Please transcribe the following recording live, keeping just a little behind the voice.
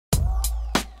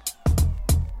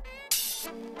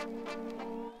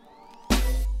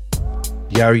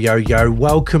Yo, yo, yo,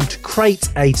 welcome to Crate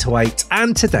 808,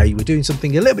 and today we're doing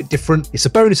something a little bit different. It's a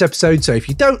bonus episode, so if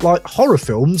you don't like horror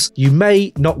films, you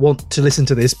may not want to listen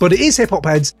to this, but it is hip-hop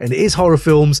heads, and it is horror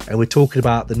films, and we're talking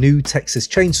about the new Texas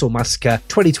Chainsaw Massacre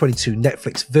 2022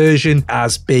 Netflix version.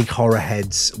 As big horror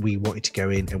heads, we wanted to go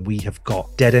in, and we have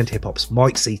got Dead End Hip Hop's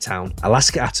Mike Seatown,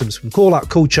 Alaska Atoms from Call Out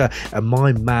Culture, and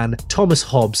my man Thomas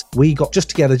Hobbs. We got just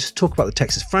together just to talk about the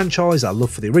Texas franchise, our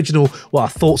love for the original, what our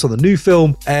thoughts on the new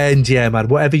film, and yeah, man,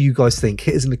 whatever you guys think,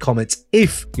 hit us in the comments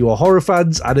if you are horror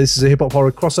fans. I know this is a hip-hop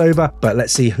horror crossover, but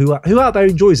let's see who out there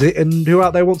enjoys it and who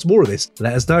out there wants more of this.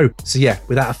 Let us know. So yeah,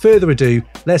 without further ado,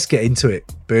 let's get into it.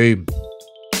 Boom.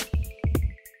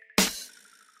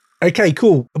 Okay,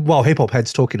 cool. Well, hip-hop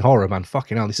heads talking horror, man.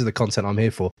 Fucking hell, this is the content I'm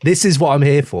here for. This is what I'm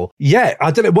here for. Yeah,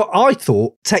 I don't know. What I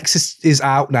thought, Texas is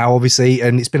out now, obviously,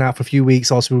 and it's been out for a few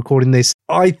weeks whilst we're recording this.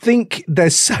 I think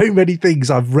there's so many things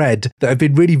I've read that have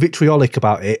been really vitriolic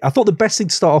about it. I thought the best thing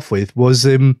to start off with was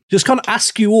just kind of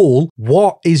ask you all,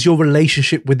 what is your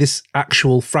relationship with this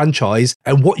actual franchise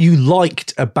and what you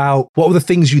liked about, what were the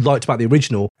things you liked about the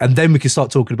original? And then we can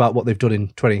start talking about what they've done in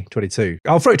 2022.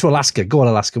 I'll throw it to Alaska. Go on,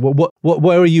 Alaska.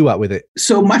 Where are you at with it?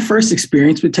 So my first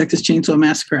experience with Texas Chainsaw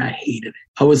Massacre, I hated it.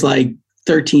 I was like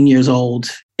 13 years old.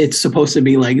 It's supposed to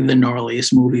be like the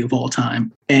gnarliest movie of all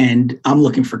time. And I'm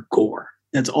looking for gore.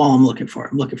 That's all I'm looking for.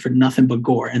 I'm looking for nothing but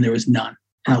gore. And there was none.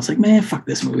 And I was like, man, fuck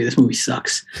this movie. This movie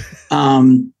sucks.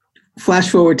 Flash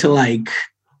forward to like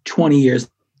 20 years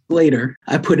later,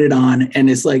 I put it on and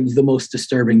it's like the most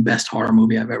disturbing, best horror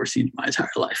movie I've ever seen in my entire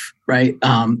life. Right.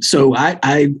 So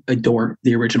I adore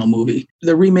the original movie.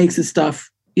 The remakes and stuff,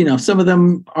 you know, some of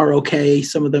them are okay.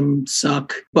 Some of them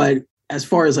suck. But as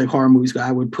far as like horror movies go,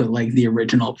 I would put like the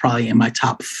original probably in my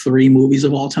top 3 movies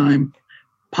of all time,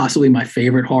 possibly my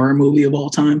favorite horror movie of all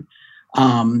time.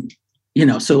 You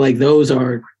know, so like those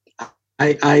are,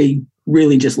 I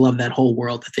really just love that whole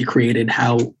world that they created,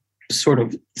 how sort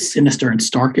of sinister and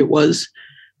stark it was.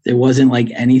 There wasn't like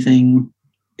anything.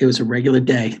 It was a regular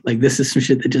day. Like this is some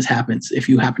shit that just happens if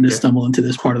you happen to stumble into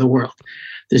this part of the world.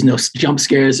 There's no jump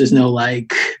scares. There's no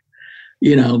like,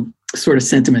 you know, sort of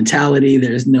sentimentality.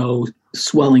 There's no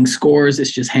swelling scores.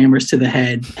 It's just hammers to the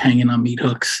head, hanging on meat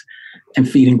hooks and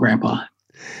feeding grandpa.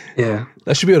 Yeah,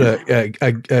 that should be on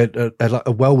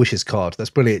a well wishes card. That's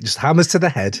brilliant. Just hammers to the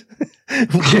head.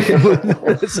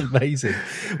 That's amazing.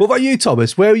 What about you,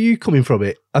 Thomas? Where are you coming from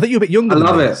it? I think you're a bit younger. I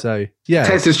love it. So yeah,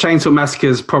 Texas Chainsaw Massacre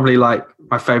is probably like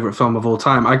my favorite film of all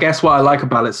time. I guess what I like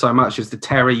about it so much is the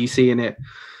terror you see in it.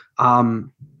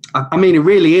 I mean, it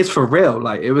really is for real.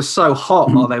 Like it was so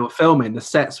hot while they were filming. The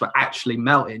sets were actually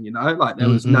melting. You know, like there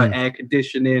was no air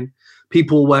conditioning.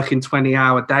 People working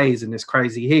 20-hour days in this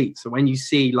crazy heat. So when you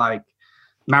see like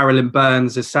Marilyn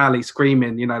Burns as Sally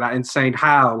screaming, you know, that insane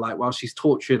howl, like while she's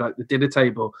tortured at the dinner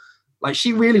table, like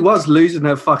she really was losing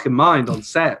her fucking mind on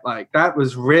set. Like that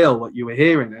was real what you were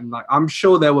hearing. And like, I'm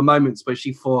sure there were moments where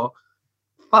she thought,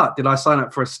 fuck, did I sign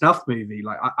up for a snuff movie?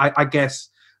 Like, I guess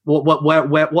what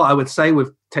I would say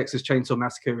with Texas Chainsaw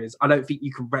Massacre is I don't think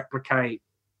you can replicate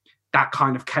that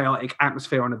kind of chaotic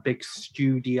atmosphere on a big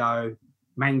studio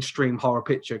mainstream horror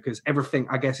picture, because everything,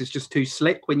 I guess, is just too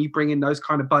slick when you bring in those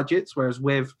kind of budgets. Whereas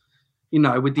with, you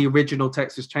know, with the original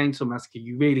Texas Chainsaw Massacre,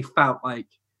 you really felt like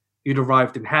you'd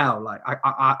arrived in hell. Like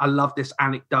I love this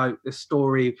anecdote, this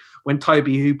story when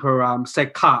Toby Hooper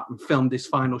said cut and filmed this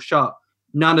final shot.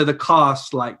 None of the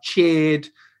cast like cheered.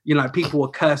 You know, people were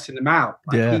cursing them out.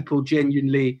 Like, people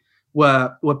genuinely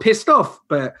were pissed off.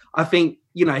 But I think,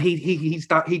 you know,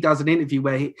 he does an interview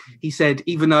where he said,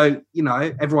 even though, you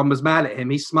know, everyone was mad at him,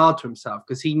 he smiled to himself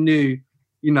because he knew,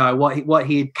 you know, what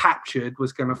he had captured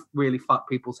was going to really fuck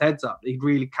people's heads up. He'd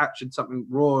really captured something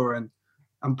raw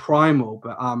and primal.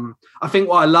 But I think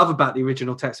what I love about the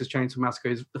original Texas Chainsaw Massacre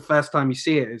is the first time you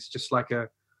see it, it's just like a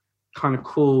kind of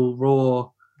cool, raw,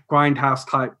 grindhouse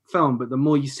type film. But the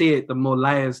more you see it, the more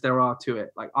layers there are to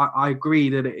it. Like I agree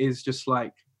that it is just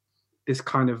like this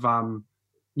kind of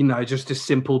you know, just a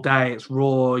simple day. It's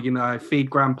raw, you know, feed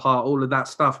grandpa, all of that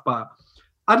stuff. But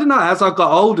I don't know, as I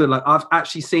got older, like I've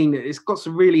actually seen it. It's got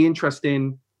some really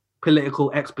interesting political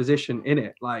exposition in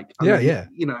it. Like, I mean,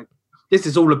 you know, this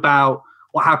is all about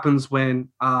what happens when,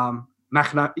 you know,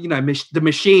 the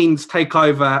machines take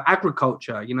over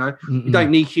agriculture. You know, you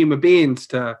don't need human beings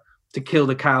to kill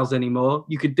the cows anymore.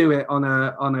 You could do it on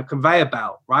a conveyor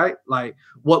belt, right? Like,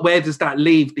 where does that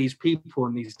leave these people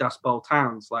in these Dust Bowl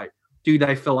towns? Like, do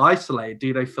they feel isolated?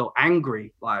 Do they feel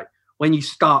angry? Like, when you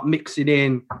start mixing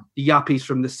in the yuppies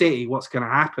from the city, what's going to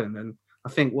happen? And I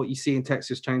think what you see in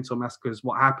Texas Chainsaw Massacre is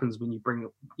what happens when you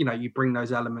bring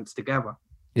those elements together.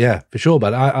 Yeah, for sure,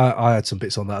 man. I had some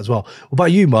bits on that as well. What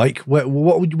about you, Mike?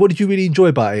 What did you really enjoy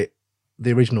about it,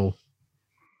 the original?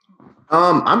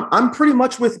 I'm pretty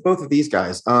much with both of these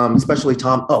guys, especially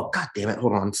Tom. Oh, God damn it.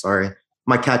 Hold on. Sorry.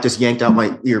 My cat just yanked out my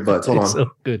earbuds. Hold on. It's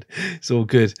all good. It's all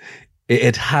good.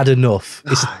 It had enough.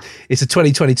 It's a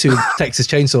 2022 Texas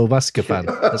Chainsaw Massacre fan.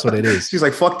 That's what it is. She's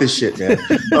like, fuck this shit, man.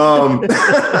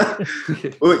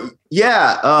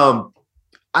 Yeah.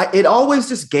 It always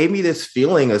just gave me this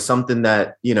feeling of something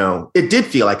that, you know, it did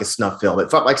feel like a snuff film.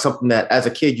 It felt like something that as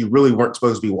a kid, you really weren't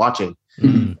supposed to be watching.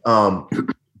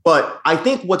 But I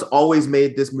think what's always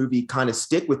made this movie kind of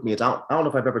stick with me, is I don't know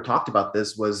if I've ever talked about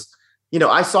this, was, you know,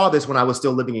 I saw this when I was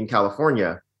still living in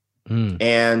California,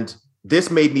 and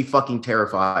this made me fucking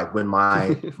terrified when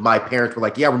my parents were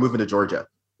like, yeah, we're moving to Georgia.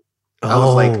 I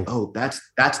was like, oh, that's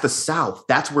the South.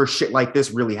 That's where shit like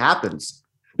this really happens.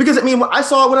 Because I mean, I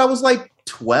saw it when I was like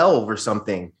 12 or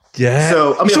something. Yeah.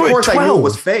 So, I mean, of course I knew it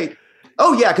was fake.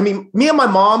 Oh yeah. I mean, me and my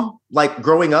mom, like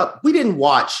growing up, we didn't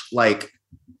watch like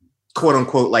quote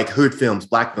unquote, like hood films,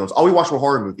 black films. All we watched were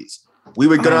horror movies. We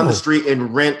would go down the street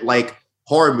and rent like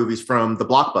horror movies from the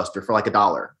Blockbuster for like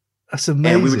 $1. That's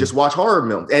amazing. And we would just watch horror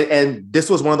films. And this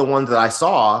was one of the ones that I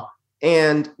saw,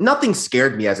 and nothing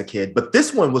scared me as a kid, but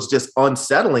this one was just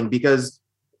unsettling because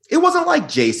it wasn't like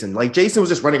Jason. Like Jason was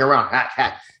just running around,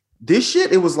 hack. This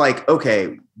shit, it was like,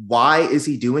 okay, why is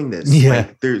he doing this? Yeah.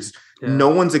 Like, there's no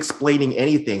one's explaining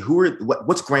anything.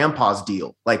 What's grandpa's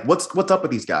deal? Like, what's up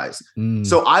with these guys?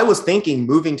 So I was thinking,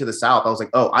 moving to the South, I was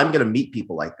like, oh, I'm going to meet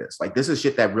people like this. Like, this is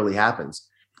shit that really happens.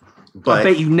 But I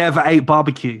bet you never ate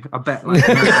barbecue. I bet. Like,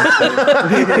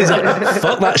 He's like,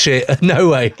 fuck that shit. No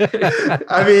way.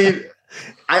 I mean,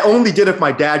 I only did if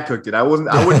my dad cooked it. I wouldn't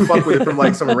fuck with it from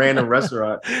like some random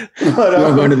restaurant. But,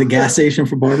 you going to the gas station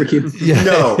for barbecue? Yeah.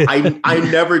 No, I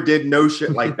never did no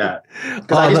shit like that.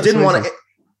 Because I just didn't want to.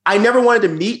 I never wanted to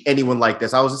meet anyone like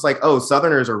this. I was just like, oh,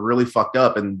 Southerners are really fucked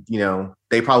up, and you know,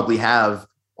 they probably have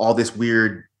all this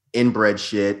weird inbred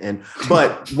shit.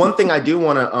 But one thing I do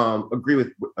want to agree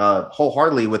with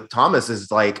wholeheartedly with Thomas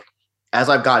is like, as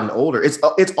I've gotten older, it's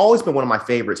always been one of my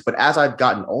favorites, but as I've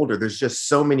gotten older, there's just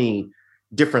so many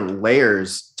different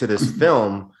layers to this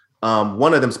film.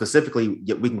 One of them specifically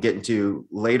we can get into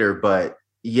later, but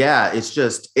yeah,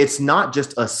 it's not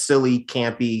just a silly,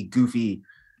 campy, goofy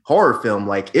horror film.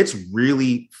 Like, it's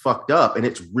really fucked up and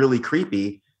it's really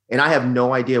creepy. And I have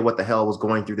no idea what the hell was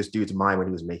going through this dude's mind when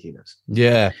he was making this.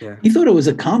 Yeah. He thought it was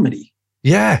a comedy.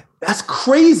 Yeah. That's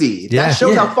crazy. Yeah. That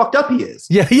shows how fucked up he is.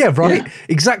 Yeah, right. Yeah.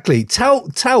 Exactly. Tell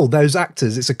those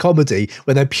actors it's a comedy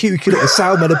when they're puking up, the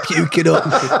soundmen are puking up.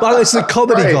 Well, it's a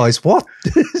comedy, guys. What?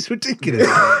 It's ridiculous.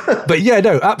 But yeah,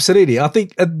 no, absolutely. I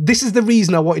think this is the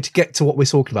reason I wanted to get to what we're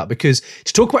talking about, because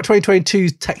to talk about 2022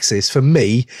 Texas, for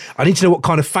me, I need to know what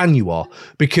kind of fan you are,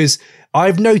 because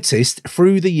I've noticed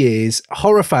through the years,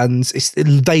 horror fans,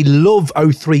 they love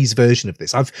 03's version of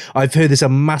this. I've heard there's a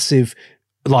massive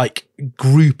like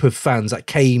group of fans that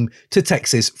came to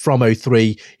Texas from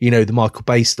 03, you know, the Michael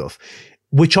Bay stuff,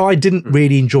 which I didn't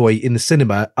really enjoy in the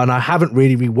cinema, and I haven't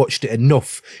really rewatched it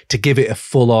enough to give it a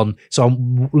full on. So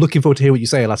I'm looking forward to hear what you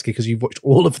say, Alaska, because you've watched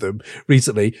all of them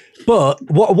recently. But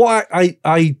what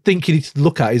I think you need to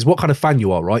look at is what kind of fan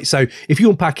you are, right? So if you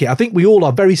unpack it, I think we all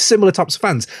are very similar types of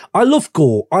fans. I love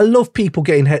gore. I love people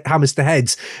getting hammers to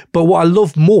heads. But what I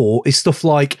love more is stuff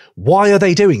like, why are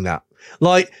they doing that?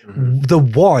 Like the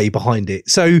why behind it.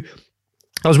 So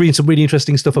I was reading some really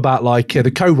interesting stuff about like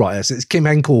the co-writer. So it's Kim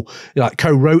Henkel, like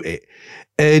co-wrote it.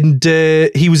 And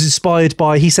he was inspired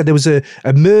by, he said there was a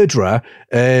murderer.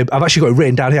 I've actually got it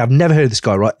written down here. I've never heard of this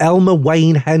guy, right? Elmer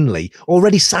Wayne Henley.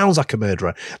 Already sounds like a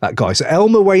murderer, that guy. So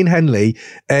Elmer Wayne Henley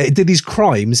did these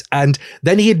crimes, and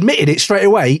then he admitted it straight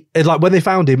away. And like when they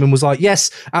found him, and was like, yes,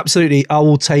 absolutely, I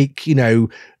will take, you know,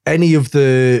 any of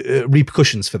the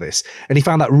repercussions for this. And he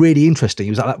found that really interesting. He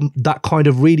was like, that kind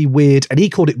of really weird, and he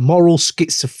called it moral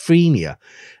schizophrenia.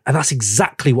 And that's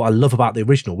exactly what I love about the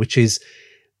original, which is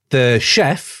the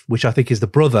chef, which I think is the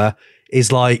brother,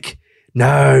 is like,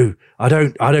 no, I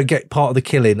don't get part of the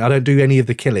killing. I don't do any of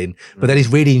the killing. But then he's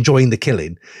really enjoying the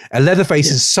killing. And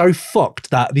Leatherface is so fucked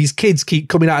that these kids keep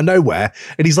coming out of nowhere.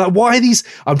 And he's like, why are these?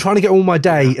 I'm trying to get on my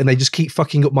day and they just keep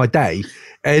fucking up my day.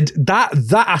 And that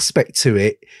aspect to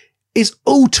it is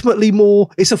ultimately more,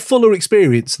 it's a fuller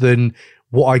experience than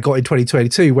what I got in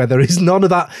 2022, where there is none of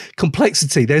that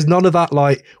complexity. There's none of that,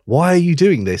 like, why are you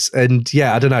doing this? And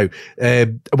yeah, I don't know.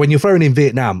 When you're throwing in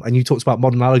Vietnam and you talked about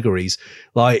modern allegories,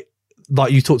 like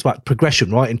you talked about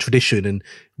progression, right? And tradition, and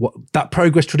what that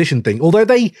progress tradition thing. Although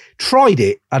they tried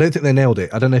it, I don't think they nailed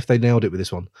it. I don't know if they nailed it with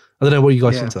this one. I don't know what you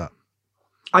guys think to that.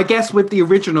 I guess with the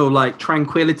original, like,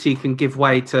 tranquility can give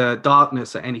way to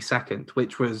darkness at any second,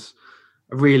 which was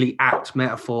a really apt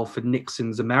metaphor for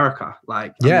Nixon's America.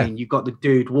 Like, I mean, you got the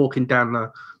dude walking down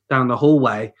the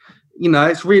hallway. You know,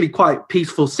 it's really quite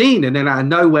peaceful scene, and then out of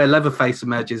nowhere, Leatherface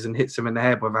emerges and hits him in the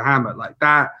head with a hammer. Like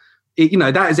that,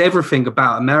 that is everything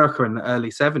about America in the early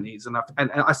 70s.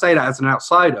 And I say that as an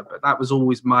outsider, but that was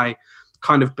always my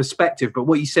kind of perspective. But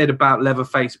what you said about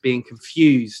Leatherface being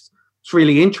confused, it's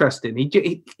really interesting.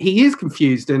 He is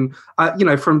confused, and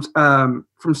from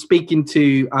speaking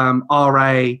to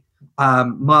R.A.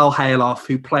 Mile Haleoff,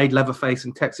 who played Leatherface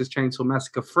in Texas Chainsaw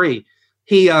Massacre 3,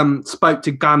 he spoke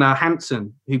to Gunnar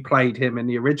Hansen, who played him in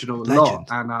the original a lot.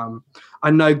 And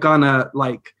I know Gunnar,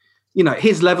 like,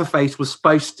 his Leatherface was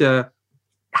supposed to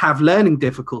have learning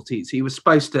difficulties. He was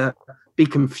supposed to be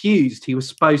confused. He was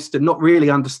supposed to not really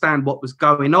understand what was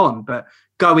going on, but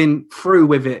going through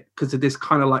with it because of this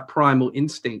kind of like primal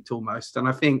instinct almost. And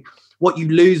I think what you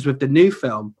lose with the new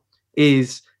film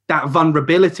is that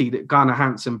vulnerability that Gunnar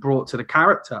Hansen brought to the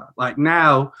character. Like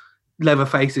now,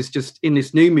 Leatherface is just, in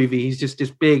this new movie, he's just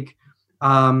this big,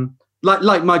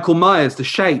 like Michael Myers, the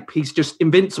Shape. He's just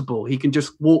invincible. He can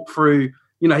just walk through,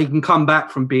 he can come back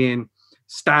from being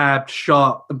stabbed,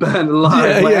 shot, burned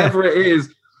alive, whatever it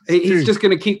is. He's just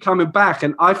going to keep coming back.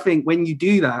 And I think when you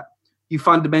do that, you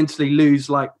fundamentally lose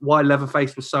like why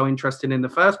Leatherface was so interesting in the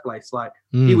first place. Like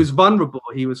he was vulnerable.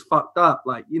 He was fucked up.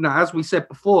 Like, as we said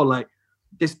before, like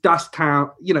this dust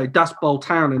bowl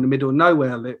town in the middle of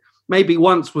nowhere that maybe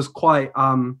once was quite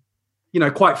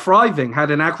thriving,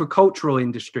 had an agricultural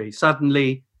industry.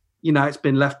 Suddenly, it's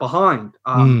been left behind.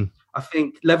 I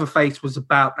think Leatherface was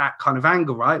about that kind of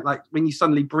angle, right? Like when you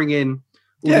suddenly bring in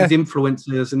all these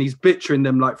influencers and he's butchering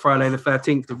them like Friday the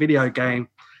 13th, the video game.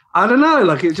 I don't know.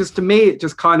 Like it just, to me,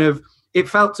 it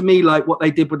felt to me like what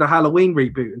they did with the Halloween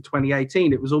reboot in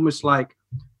 2018. It was almost like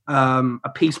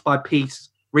a piece by piece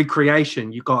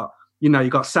recreation. You got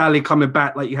Sally coming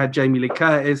back like you had Jamie Lee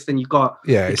Curtis. Then you got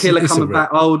the killer coming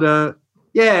back older.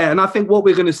 Yeah. And I think what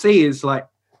we're going to see is like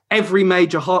every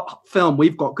major hot film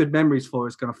we've got good memories for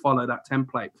is going to follow that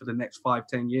template for the next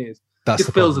 5-10 years.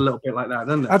 It feels a little bit like that,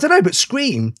 doesn't it? I don't know, but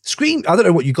Scream, I don't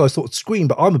know what you guys thought of Scream,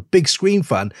 but I'm a big Scream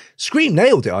fan. Scream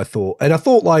nailed it, I thought. And I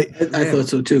thought I thought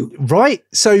so too. Right?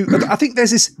 So I think there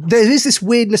is this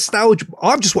weird nostalgia.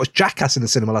 I've just watched Jackass in the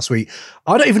cinema last week.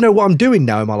 I don't even know what I'm doing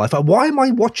now in my life. Like, why am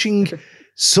I watching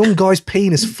some guy's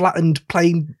penis flattened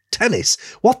playing tennis?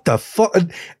 What the fuck?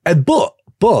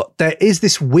 But there is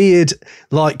this weird,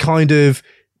 like, kind of,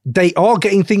 they are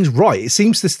getting things right. It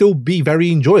seems to still be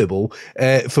very enjoyable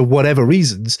for whatever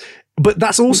reasons. But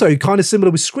that's also kind of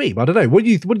similar with Scream. I don't know. What do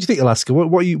you think, Alaska?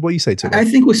 What do you say to it? I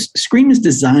think Scream is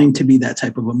designed to be that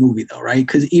type of a movie, though, right?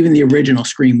 Because even the original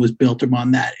Scream was built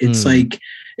upon that. It's like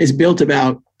it's built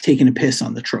about taking a piss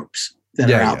on the tropes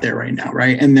that are out there right now,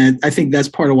 right? And that I think that's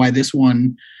part of why this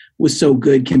one was so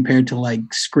good compared to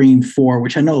like Scream 4,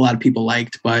 which I know a lot of people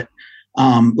liked, but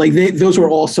those were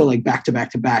also like back to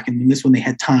back to back, and in this one they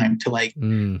had time to like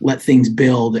let things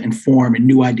build and form and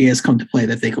new ideas come to play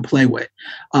that they could play with.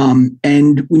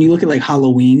 And when you look at like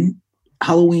Halloween,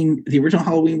 the original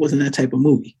Halloween wasn't that type of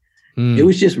movie. It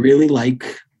was just really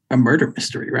like a murder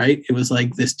mystery, right? It was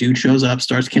like this dude shows up,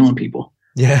 starts killing people.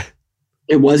 Yeah.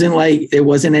 It wasn't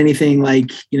anything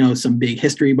like, some big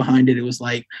history behind it. It was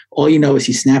like, all you know is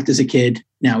he snapped as a kid.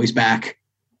 Now he's back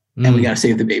and we got to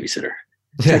save the babysitter.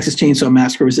 Yeah. Texas Chainsaw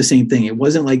Massacre was the same thing. It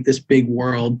wasn't like this big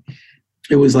world.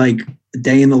 It was like a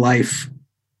day in the life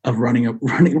of running,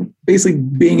 basically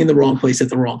being in the wrong place at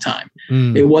the wrong time.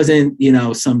 It wasn't,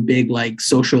 some big like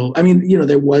social,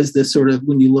 there was this sort of,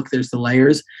 when you look, there's the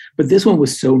layers, but this one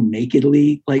was so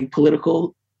nakedly like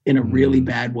political in a really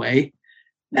bad way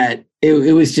that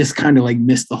it was just kind of like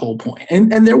missed the whole point.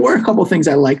 And there were a couple of things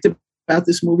I liked about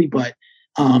this movie, but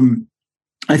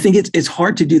I think it's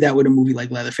hard to do that with a movie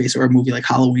like Leatherface or a movie like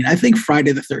Halloween. I think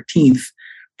Friday the 13th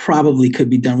probably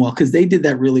could be done well because they did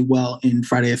that really well in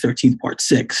Friday the 13th Part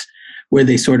 6, where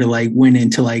they sort of like went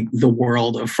into like the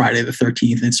world of Friday the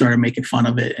 13th and started making fun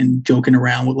of it and joking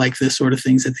around with like this sort of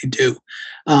things that they do.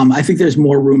 I think there's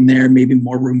more room there, maybe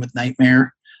more room with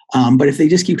Nightmare. But if they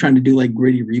just keep trying to do like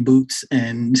gritty reboots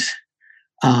and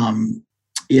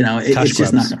it's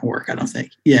just not going to work, I don't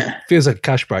think. Yeah. Feels like a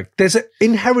cash grab. There's an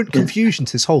inherent confusion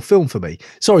to this whole film for me.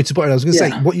 Sorry to put it, I was going to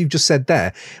say what you've just said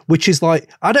there, which is like,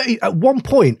 at one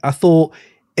point I thought,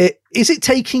 is it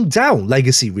taking down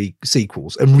legacy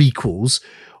sequels and requels?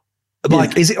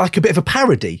 Like, is it like a bit of a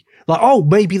parody? Like,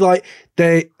 maybe like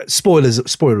spoiler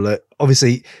alert,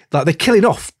 obviously, like they're killing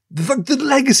off the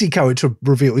legacy character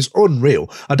reveal is unreal.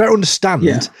 I don't understand.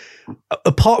 Yeah.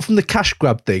 Apart from the cash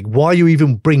grab thing, why you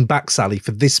even bring back Sally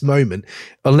for this moment,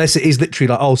 unless it is literally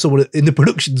like, oh, someone in the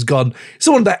production's gone.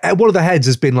 One of the heads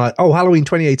has been like, oh, Halloween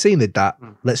 2018 did that.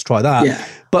 Let's try that. Yeah.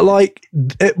 But like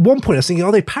at one point, I was thinking,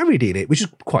 are they parodying it? Which is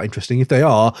quite interesting if they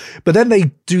are. But then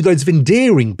they do loads of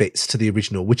endearing bits to the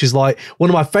original, which is like one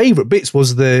of my favourite bits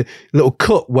was the little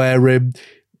cut where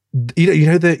you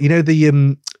know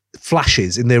the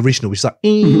flashes in the original, which is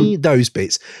like those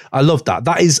bits. I love that.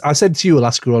 That is, I said to you,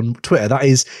 Alaska, on Twitter,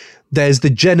 there's the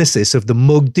genesis of the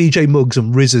DJ Muggs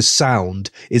and RZA's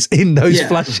sound is in those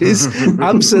flashes.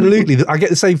 Absolutely. I get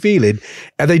the same feeling.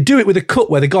 And they do it with a cut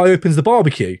where the guy opens the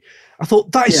barbecue. I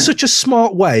thought that is such a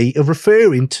smart way of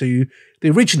referring to the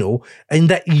original,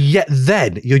 and that yet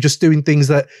then you're just doing things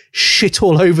that shit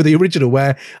all over the original,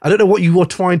 where I don't know what you were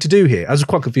trying to do here. I was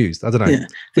quite confused. I don't know. Yeah.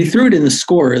 They threw it in the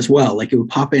score as well. Like it would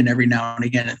pop in every now and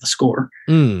again in the score.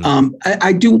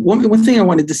 I do one thing I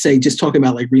wanted to say, just talking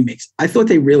about like remakes. I thought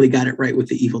they really got it right with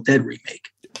the Evil Dead remake.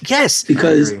 Yes.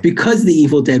 Because the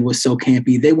Evil Dead was so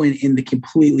campy, they went in the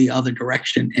completely other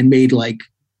direction and made like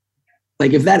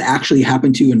if that actually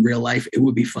happened to you in real life, it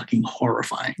would be fucking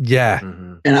horrifying. Yeah.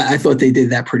 And I thought they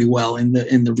did that pretty well in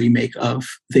the remake of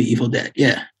The Evil Dead.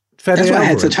 Yeah. Fede That's why I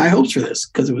had such high hopes for this,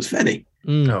 because it was Fede.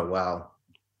 Oh, wow.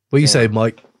 What do you say,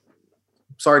 Mike?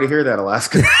 Sorry to hear that,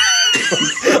 Alaska.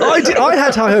 I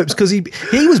had high hopes because he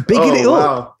was bigging it up.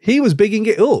 Wow. He was bigging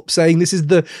it up, saying this is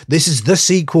the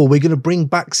sequel. We're going to bring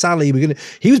back Sally.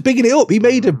 He was bigging it up. He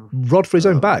made a rod for his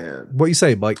own back. Man. What do you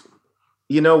say, Mike?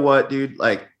 You know what, dude?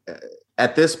 Like,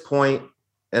 at this point,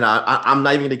 and I'm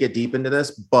not even going to get deep into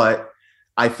this, but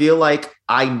I feel like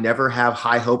I never have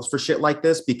high hopes for shit like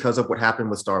this because of what happened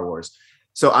with Star Wars.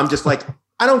 So I'm just like,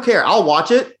 I don't care. I'll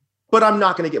watch it, but I'm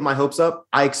not going to get my hopes up.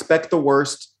 I expect the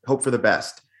worst, hope for the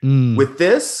best. With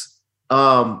this,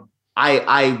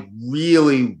 I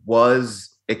really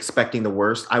was expecting the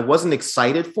worst. I wasn't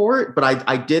excited for it, but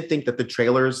I did think that the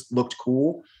trailers looked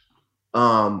cool.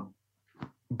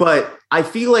 But I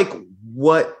feel like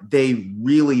what they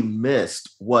really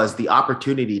missed was the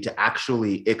opportunity to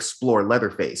actually explore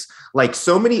Leatherface. Like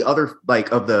so many other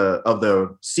of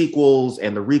the sequels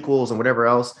and the requels and whatever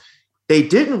else, they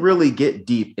didn't really get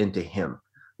deep into him.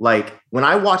 Like when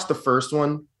I watched the first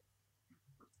one,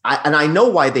 I know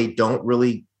why they don't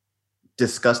really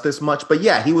discuss this much, but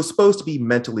yeah, he was supposed to be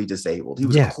mentally disabled. He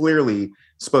was clearly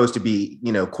supposed to be,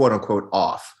 quote unquote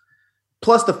off.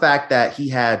 Plus the fact that he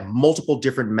had multiple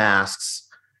different masks,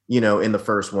 in the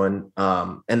first one.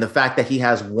 And the fact that he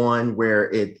has one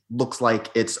where it looks like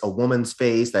it's a woman's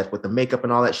face, that's with the makeup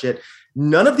and all that shit.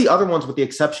 None of the other ones, with the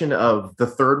exception of the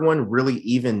third one, really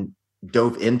even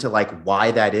dove into like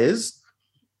why that is.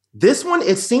 This one,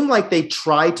 it seemed like they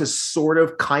tried to sort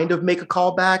of kind of make a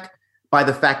callback by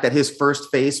the fact that his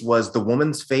first face was the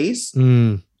woman's face.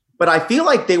 But I feel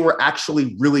like they were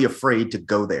actually really afraid to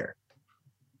go there.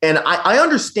 And I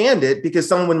understand it because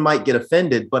someone might get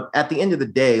offended, but at the end of the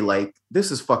day, like,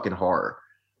 this is fucking horror.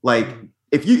 Like,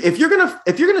 if you're gonna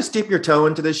dip your toe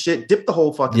into this shit, dip the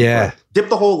whole fucking leg, dip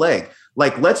the whole leg.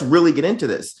 Like, let's really get into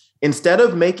this instead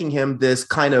of making him this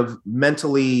kind of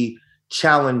mentally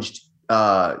challenged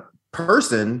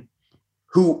person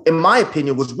who, in my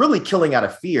opinion, was really killing out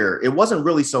of fear. It wasn't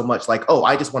really so much like, oh,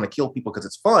 I just want to kill people because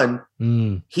it's fun.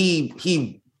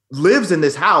 He lives in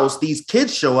this house, these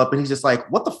kids show up and he's just like,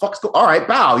 what the fuck's going on? All right,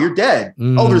 bow, you're dead.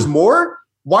 Oh, there's more?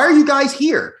 Why are you guys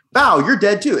here? Bow, you're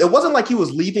dead too. It wasn't like he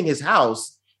was leaving his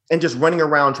house and just running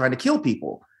around trying to kill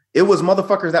people. It was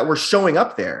motherfuckers that were showing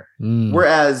up there.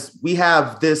 Whereas we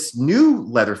have this new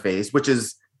Leatherface, which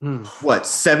is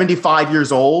 75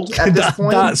 years old at this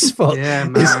point? That's fun. Yeah,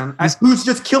 man. Who's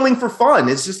just killing for fun.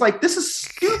 It's just like, this is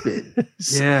stupid.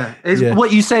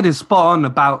 What you said is spot on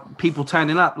about people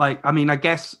turning up. Like, I mean, I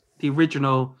guess the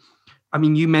original, I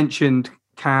mean, you mentioned,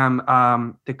 Cam,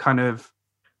 the kind of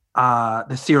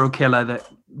the serial killer that,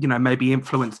 maybe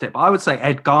influenced it. But I would say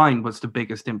Ed Gein was the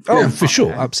biggest influence. Oh, for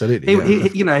sure. Absolutely.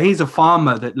 He's a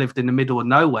farmer that lived in the middle of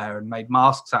nowhere and made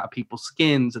masks out of people's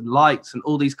skins and lights and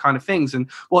all these kind of things.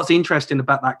 And what's interesting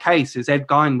about that case is Ed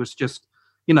Gein was just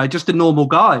a normal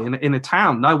guy in a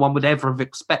town. No one would ever have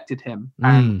expected him.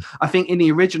 And I think in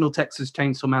the original Texas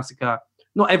Chainsaw Massacre,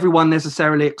 not everyone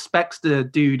necessarily expects the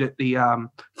dude at the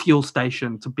fuel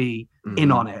station to be in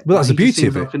on it. Well, that's the beauty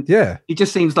of it. Yeah. He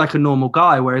just seems like a normal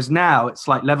guy, whereas now it's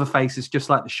like Leatherface is just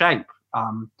like the shape.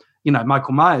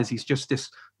 Michael Myers, he's just this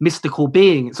mystical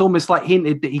being. It's almost like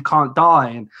hinted that he can't die.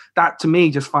 And that, to me,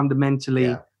 just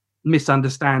fundamentally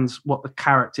misunderstands what the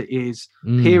character is,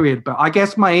 period. But I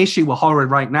guess my issue with horror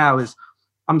right now is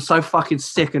I'm so fucking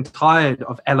sick and tired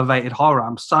of elevated horror.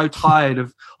 I'm so tired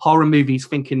of horror movies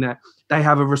thinking that they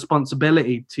have a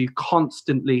responsibility to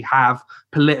constantly have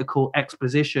political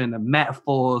exposition and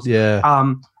metaphors. Yeah.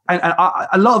 And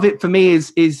a lot of it for me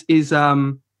is this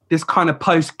kind of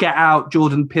post Get Out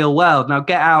Jordan Peele world. Now,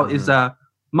 Get Out is a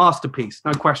masterpiece,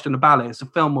 no question about it. It's a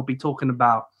film we'll be talking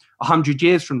about 100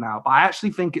 years from now. But I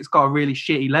actually think it's got a really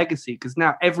shitty legacy because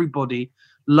now everybody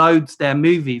loads their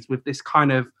movies with this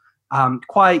kind of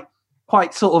quite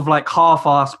sort of like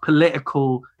half-assed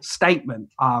political statement,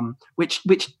 which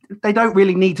they don't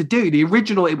really need to do. The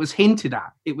original, it was hinted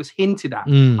at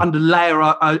under layer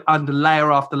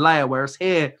after layer, whereas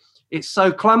here it's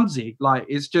so clumsy. Like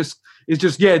it's just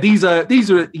yeah, these are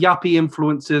yuppie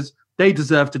influencers. They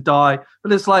deserve to die.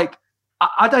 But it's like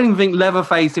I don't even think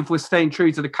Leatherface, if we're staying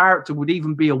true to the character, would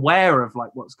even be aware of like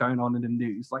what's going on in the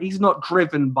news. Like he's not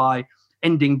driven by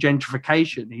ending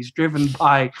gentrification. He's driven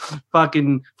by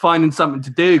fucking finding something to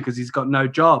do because he's got no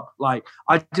job. Like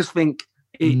I just think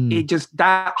it just,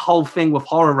 that whole thing with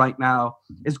horror right now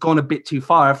has gone a bit too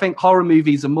far. I think horror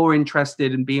movies are more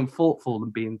interested in being thoughtful than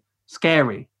being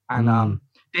scary. And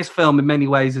this film in many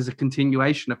ways is a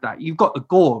continuation of that. You've got the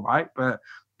gore, right? But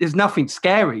there's nothing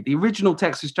scary. The original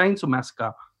Texas Chainsaw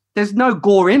Massacre, there's no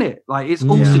gore in it. Like it's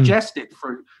all suggested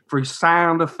through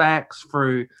sound effects,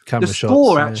 through camera the shots,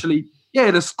 score actually. Yeah,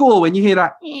 the score, when you hear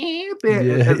that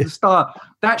bit at the start,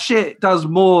 that shit does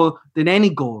more than any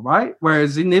gore, right?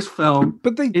 Whereas in this film,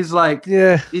 it's like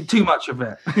too much of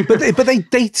it. but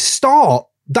they start.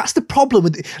 That's the problem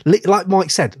with it. Like Mike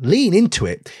said, lean into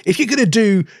it. If you're going to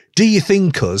do your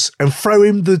thing, cuz, and throw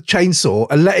him the chainsaw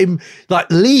and let him like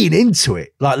lean into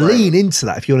it, like lean into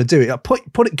that. If you want to do it, like,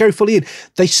 put it, go fully in.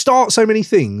 They start so many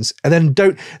things and then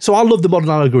don't. So I love the modern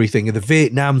allegory thing and the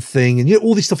Vietnam thing and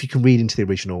all this stuff you can read into the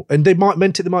original, and they might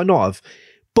meant it, they might not have.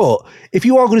 But if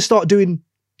you are going to start doing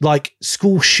like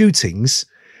school shootings,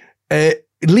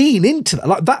 lean into that.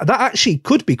 Like that actually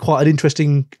could be quite an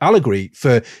interesting allegory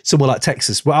for somewhere like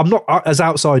Texas. Well, I'm not as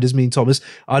outside as me and Thomas.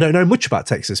 I don't know much about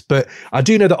Texas, but I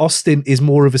do know that Austin is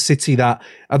more of a city that,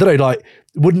 I don't know, like,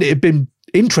 wouldn't it have been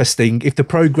interesting if the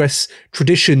progress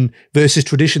tradition versus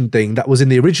tradition thing that was in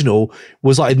the original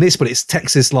was like in this, but it's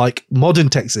Texas, like modern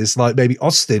Texas, like maybe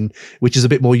Austin, which is a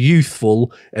bit more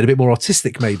youthful and a bit more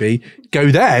artistic, maybe go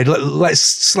there. Let's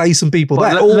slay some people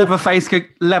there. Leatherface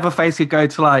could go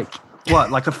to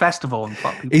like a festival and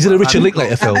fuck people. He's in a Richard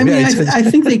Linklater film. I mean, I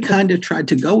think they kind of tried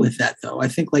to go with that though. I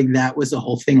think like that was the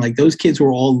whole thing. Like those kids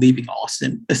were all leaving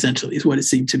Austin, essentially, is what it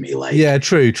seemed to me like. Yeah,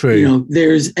 true. You know,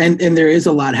 there's and there is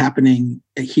a lot happening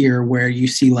here where you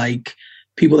see like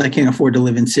people that can't afford to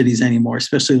live in cities anymore,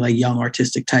 especially like young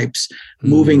artistic types,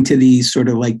 moving to these sort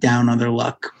of like down on their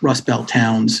luck Rust Belt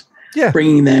towns. Yeah,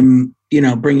 bringing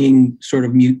sort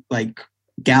of like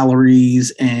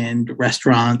galleries and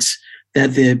restaurants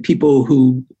that the people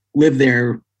who live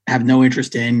there have no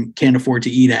interest in, can't afford to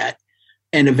eat at,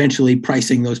 and eventually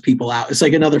pricing those people out. It's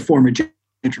like another form of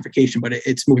gentrification, but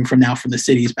it's moving from the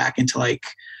cities back into like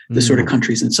the sort of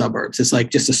countries and suburbs. It's like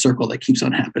just a circle that keeps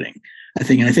on happening, I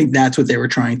think. And I think that's what they were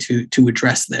trying to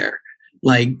address there.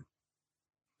 Like,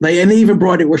 and they even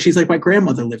brought it where she's like, my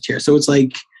grandmother lived here. So it's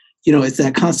like, it's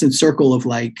that constant circle of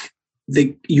like,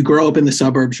 you grow up in the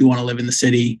suburbs, you want to live in the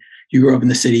city. You grow up in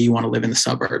the city, you want to live in the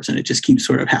suburbs, and it just keeps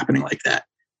sort of happening like that.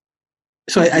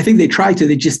 So I think they tried to,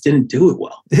 they just didn't do it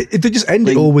well. They just end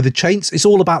it all with the chains. It's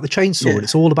all about the chainsaw. Yeah. And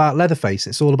it's all about Leatherface.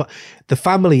 It's all about the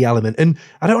family element. And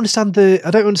I don't understand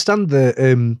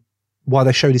the why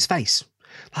they showed his face.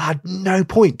 I had no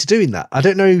point to doing that. I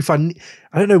don't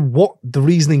know what the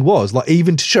reasoning was. Like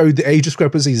even to show the age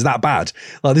discrepancy is that bad.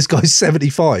 Like this guy's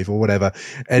 75 or whatever,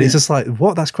 and it's just like,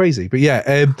 what? That's crazy. But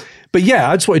yeah,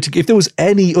 I just wanted to. If there was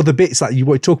any other bits that you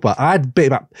want to talk about, I had a bit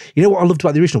about. You know what I loved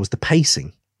about the original was the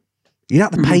pacing.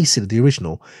 The pacing of the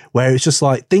original, where it's just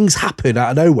like things happen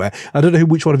out of nowhere. I don't know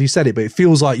which one of you said it, but it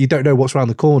feels like you don't know what's around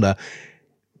the corner.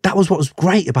 That was what was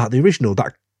great about the original.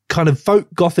 That kind of folk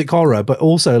gothic horror, but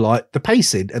also like the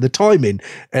pacing and the timing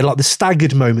and like the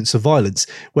staggered moments of violence.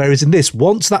 Whereas in this,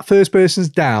 once that first person's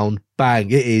down,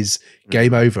 bang, it is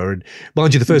game over. And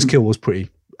mind you, the first kill was pretty.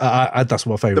 That's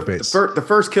my favorite bits. The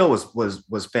first kill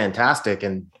was fantastic,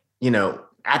 and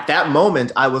at that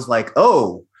moment, I was like,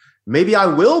 oh, maybe I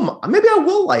will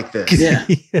like this. Yeah.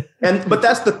 But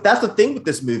that's the thing with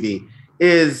this movie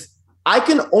is I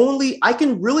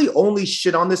can really only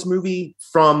shit on this movie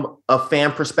from a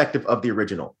fan perspective of the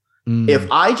original. If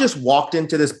I just walked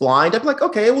into this blind, I'd be like,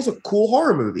 okay, it was a cool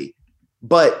horror movie.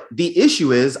 But the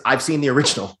issue is I've seen the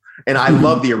original and I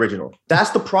love the original.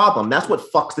 That's the problem. That's what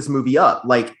fucks this movie up.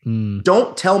 Like,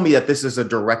 don't tell me that this is a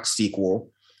direct sequel.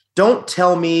 Don't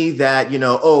tell me that,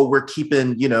 oh, we're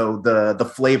keeping,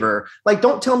 the flavor. Like,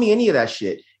 don't tell me any of that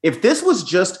shit. If this was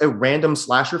just a random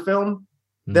slasher film,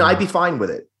 then I'd be fine with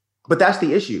it. But that's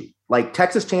the issue. Like,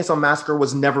 Texas Chainsaw Massacre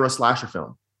was never a slasher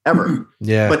film, ever.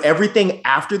 Yeah. But everything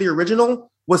after the original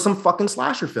was some fucking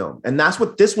slasher film. And that's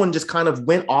what this one just kind of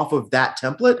went off of that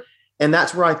template. And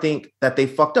that's where I think that they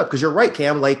fucked up. Because you're right,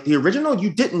 Cam. Like, the original, you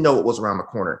didn't know it was around the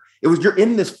corner. It was, you're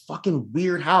in this fucking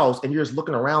weird house and you're just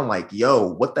looking around like,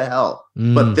 yo, what the hell?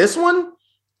 But this one,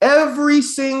 every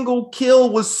single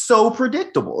kill was so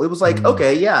predictable. It was like,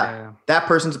 okay, yeah, that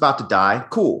person's about to die.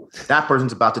 Cool. That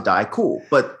person's about to die. Cool.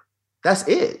 But that's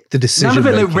it. The decision. None of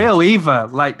it looked real either.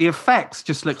 Like, the effects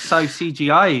just look so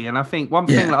CGI. And I think one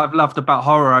thing that I've loved about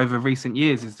horror over recent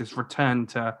years is this return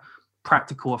to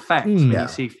practical effects. When you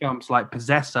see films like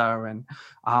Possessor and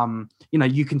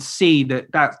you can see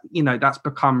that's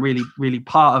become really, really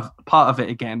part of it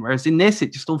again. Whereas in this,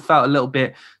 it just all felt a little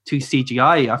bit too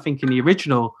CGI. I think in the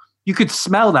original, you could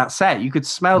smell that set. You could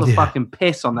smell the fucking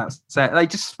piss on that set. They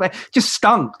just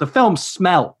stunk. The film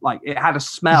smelled like it had a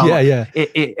smell.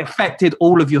 It affected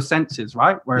all of your senses,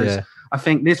 right? Whereas I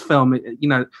think this film,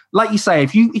 like you say,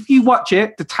 if you watch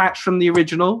it detached from the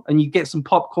original and you get some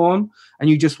popcorn and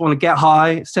you just want to get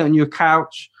high, sit on your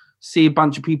couch, see a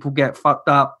bunch of people get fucked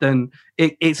up, then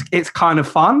it's kind of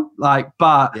fun. Like,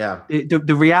 but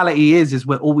the reality is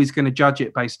we're always going to judge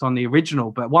it based on the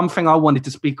original. But one thing I wanted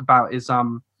to speak about is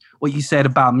what you said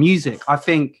about music. I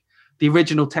think the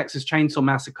original Texas Chainsaw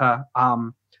Massacre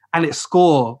and its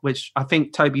score, which I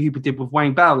think Tobe Hooper did with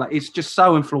Wayne Bell, like, it's just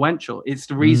so influential. It's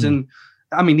the reason,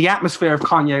 I mean, the atmosphere of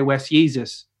Kanye West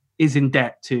Yeezus is in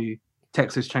debt to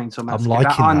Texas Chainsaw Massacre.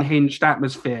 That unhinged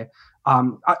atmosphere.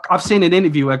 I've seen an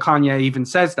interview where Kanye even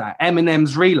says that.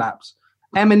 Eminem's Relapse.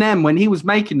 Eminem, when he was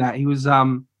making that, he was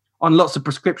on lots of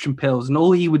prescription pills, and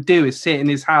all he would do is sit in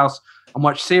his house and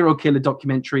watch serial killer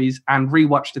documentaries and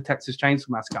rewatch the Texas Chainsaw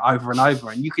Massacre over and over.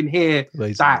 And you can hear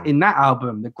that in that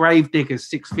album, The Grave Diggers,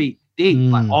 6 Feet Deep,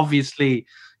 like, obviously,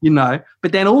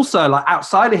 but then also, like,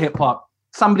 outside of hip hop,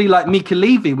 somebody like Mika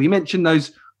Levy, we mentioned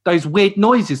those weird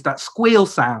noises, that squeal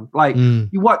sound, like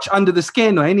you watch Under the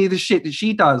Skin or any of the shit that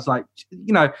she does, like,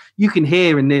 you can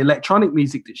hear in the electronic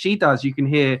music that she does, you can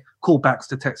hear callbacks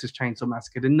to Texas Chainsaw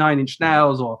Massacre, the Nine Inch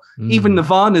Nails, or even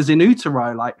Nirvana's In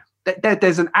Utero. Like,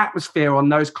 there's an atmosphere on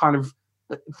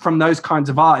from those kinds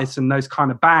of artists and those kind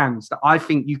of bands that I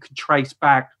think you can trace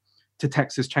back to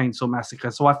Texas Chainsaw Massacre.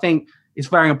 So I think it's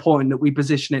very important that we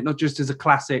position it not just as a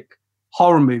classic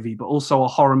horror movie, but also a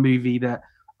horror movie that,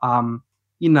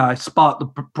 sparked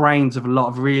the brains of a lot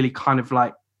of really kind of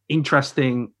like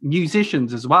interesting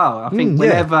musicians as well. I think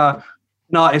whenever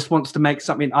an artist wants to make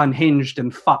something unhinged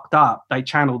and fucked up, they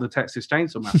channel the Texas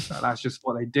Chainsaw Massacre. That's just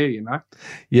what they do,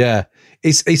 Yeah,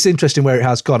 it's interesting where it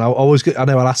has gone. I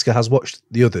know Alaska has watched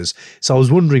the others, so I was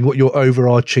wondering what your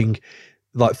overarching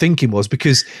thinking was,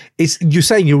 because you're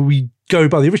saying we go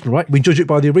by the original, right? We judge it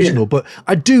by the original, but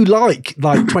I do like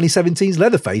 2017's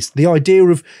Leatherface. The idea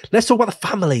of, let's talk about the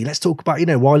family. Let's talk about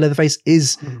why Leatherface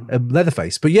is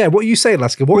Leatherface. But yeah, what are you saying,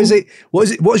 Alaska? What is it? What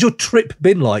has your trip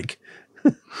been like?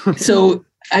 So,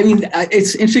 I mean,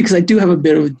 it's interesting because I do have a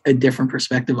bit of a different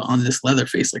perspective on this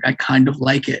Leatherface. Like, I kind of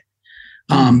like it,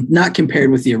 not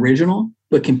compared with the original,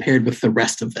 but compared with the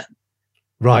rest of them.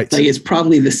 Right. Like, it's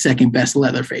probably the second best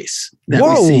Leatherface that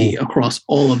we see across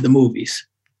all of the movies.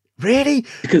 Really?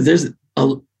 Because there's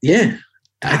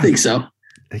I think so.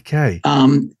 Okay.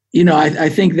 I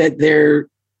think that they're,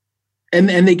 and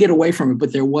they get away from it,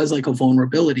 but there was like a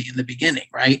vulnerability in the beginning,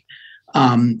 right?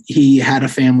 He had a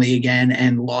family again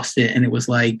and lost it. And it was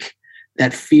like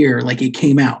that fear, like, it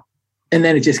came out, and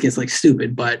then it just gets like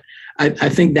stupid. But I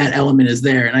think that element is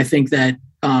there. And I think that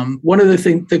one of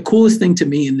the coolest thing to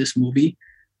me in this movie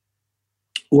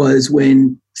was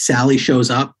when Sally shows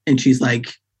up and she's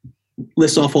like,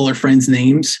 lists off all her friends'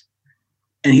 names.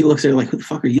 And he looks at her like, who the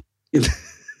fuck are you?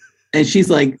 And she's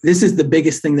like, this is the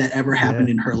biggest thing that ever happened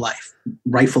in her life.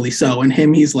 Rightfully so. And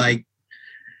he's like,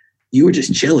 you were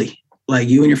just chilly. Like,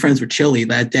 you and your friends were chilly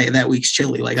that day, that week's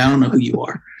chilly. Like, I don't know who you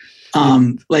are.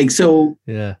 Like,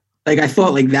 I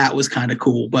thought like that was kind of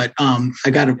cool, but I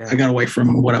got away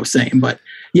from what I was saying. But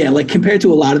yeah, like, compared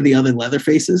to a lot of the other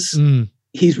Leatherfaces,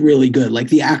 he's really good. Like,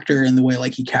 the actor and the way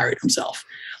like he carried himself.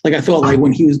 Like, I thought like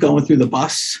when he was going through the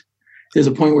bus, there's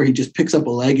a point where he just picks up a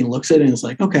leg and looks at it and it's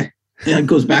like, okay. And it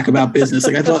goes back about business.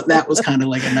 Like, I thought that was kind of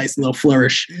like a nice little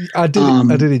flourish. I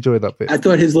did enjoy that bit. I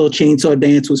thought his little chainsaw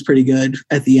dance was pretty good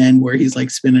at the end, where he's like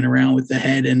spinning around with the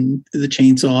head and the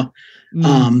chainsaw.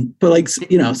 But like,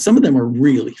 some of them are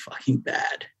really fucking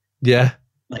bad. Yeah.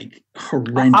 like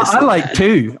horrendous. I like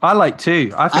 2. I like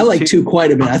 2. I like 2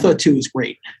 quite a bit. I thought 2 was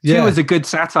great. 2 was a good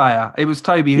satire. It was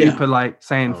Toby Hooper like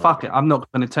saying, "Fuck it, I'm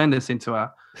not going to turn this into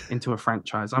a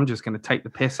franchise. I'm just going to take the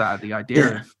piss out of the idea."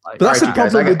 Of, like, but that's the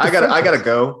problem. I gotta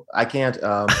go. I can't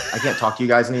talk to you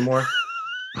guys anymore.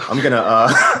 I'm gonna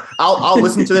I'll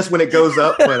listen to this when it goes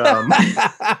up, but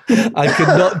I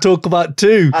cannot talk about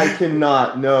 2. I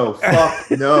cannot. No,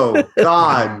 fuck no.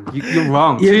 God, you're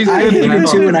wrong. Yeah, I hated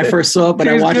 2 when I first saw it, but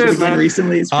I watched it again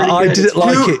recently. It's pretty good. I didn't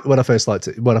like it when I first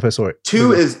saw it.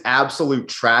 2 is absolute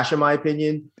trash in my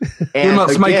opinion. And you're not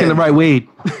smoking the right weed.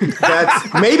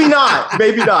 That's maybe not.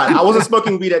 I wasn't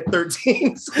smoking weed at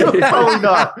 13, so probably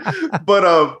not.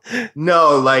 But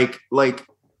no, like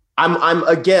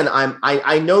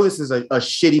I know this is a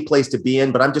shitty place to be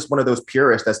in, but I'm just one of those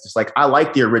purists that's just like, I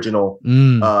like the original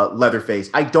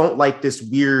Leatherface. I don't like this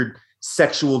weird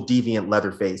sexual deviant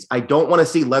Leatherface. I don't want to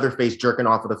see Leatherface jerking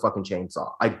off with a fucking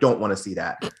chainsaw. I don't want to see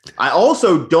that. I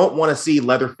also don't want to see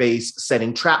Leatherface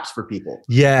setting traps for people.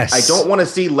 Yes. I don't want to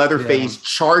see Leatherface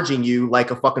charging you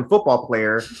like a fucking football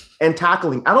player and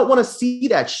tackling. I don't want to see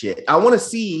that shit. I want to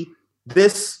see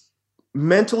this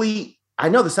mentally, I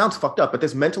know this sounds fucked up, but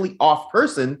this mentally off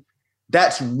person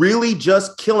that's really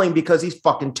just killing because he's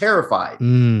fucking terrified.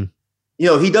 You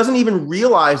know, he doesn't even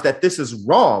realize that this is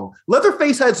wrong.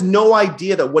 Leatherface has no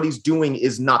idea that what he's doing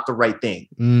is not the right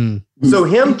thing. So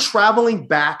him traveling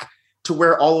back to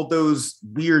where all of those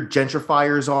weird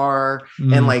gentrifiers are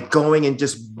and like going and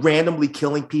just randomly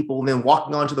killing people and then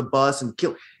walking onto the bus and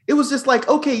kill. It was just like,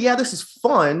 okay, yeah, this is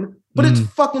fun, but it's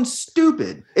fucking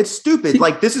stupid. It's stupid.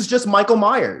 Like, this is just Michael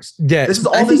Myers. Yeah. This is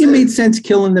all I think it made sense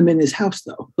killing them in his house,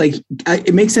 though. Like,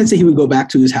 it makes sense that he would go back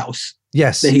to his house.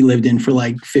 Yes. That he lived in for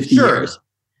like 50 years.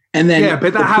 And then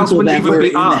but that house wouldn't even be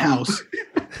in the house.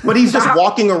 But he's just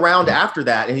walking around after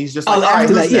that, and he's just like, all right,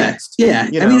 who's next? Yeah.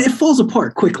 You I know? mean, it falls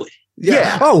apart quickly.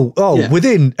 Yeah.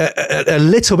 Within a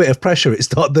little bit of pressure, it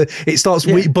starts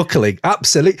buckling.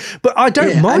 Absolutely. But I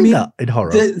don't mind that in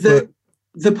horror.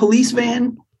 The police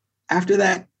van after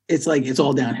that, it's like it's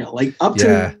all downhill. Like up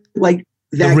to like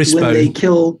that when they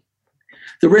kill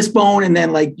the wrist bone, and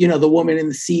then like, you know, the woman in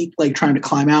the seat like trying to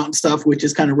climb out and stuff, which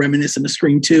is kind of reminiscent of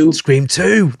Scream 2. Scream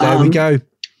 2. There we go.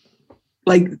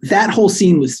 Like that whole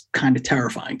scene was kind of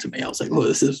terrifying to me. I was like, oh,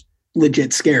 this is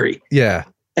legit scary. Yeah.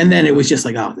 And then it was just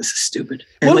like, oh, this is stupid.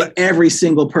 And like every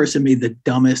single person made the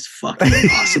dumbest fucking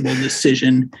possible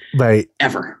decision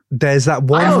ever. There's that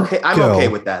one. I'm okay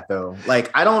with that though. Like,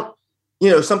 I don't, you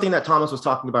know, something that Thomas was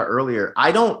talking about earlier.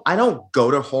 I don't go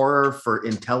to horror for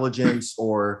intelligence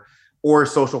or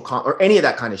social or any of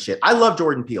that kind of shit. I love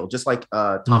Jordan Peele, just like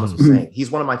Thomas was saying.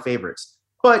 He's one of my favorites.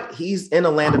 But he's in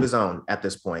a land of his own at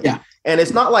this point. Yeah. And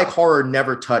it's not like horror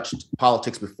never touched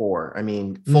politics before. I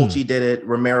mean, Fulci did it,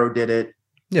 Romero did it.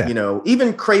 Yeah. You know,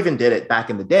 even Craven did it back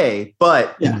in the day,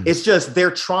 but it's just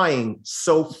they're trying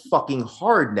so fucking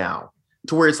hard now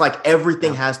to where it's like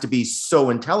everything has to be so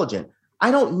intelligent. I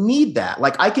don't need that.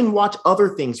 Like, I can watch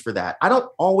other things for that. I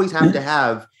don't always have to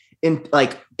have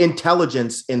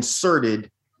intelligence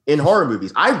inserted in horror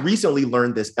movies. I recently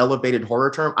learned this elevated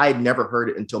horror term. I had never heard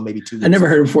it until maybe 2 years ago. I never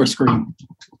heard it before Scream.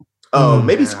 Oh,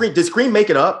 maybe Scream. Did Scream make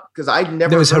it up? Because I never.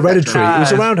 There was Hereditary. It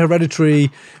was around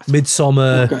Hereditary,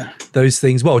 Midsommar, those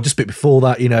things. Well, just a bit before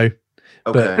that, you know.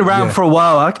 Okay. But around for a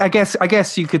while. I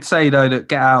guess you could say though that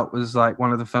Get Out was like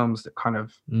one of the films that kind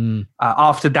of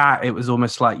after that it was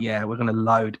almost like, yeah, we're going to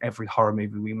load every horror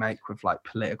movie we make with like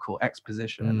political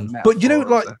exposition and but you know,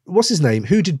 like what's his name?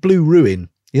 Who did Blue Ruin?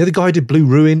 You know, the guy who did Blue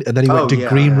Ruin and then he went to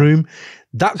Green Room.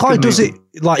 That guy does it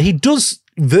like he does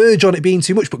verge on it being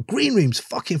too much, but Green Room's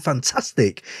fucking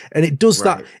fantastic, and it does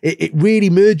that. It really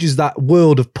merges that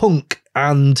world of punk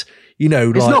and, you know,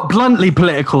 it's not bluntly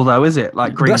political though, is it?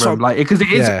 Like Green Room, like because it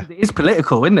is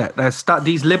political, isn't it? They're stuck.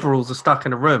 These liberals are stuck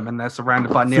in a room and they're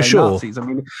surrounded by neo-Nazis. I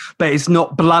mean, but it's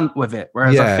not blunt with it.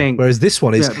 Whereas I think, this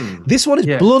one is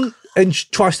blunt and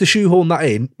tries to shoehorn that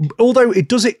in, although it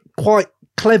does it quite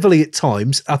cleverly at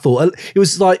times. I thought it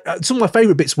was like some of my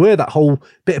favorite bits were that whole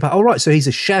bit about, all right, so he's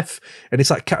a chef and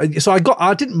it's like, so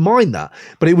I didn't mind that,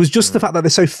 but it was just the fact that they're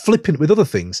so flippant with other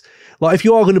things. Like if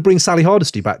you are going to bring Sally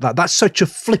Hardesty back, that's such a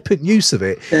flippant use of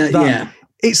it.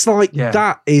 It's like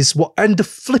that is what, and the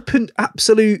flippant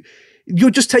absolute,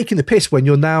 you're just taking the piss when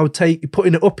you're now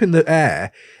putting it up in the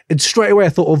air, and straight away I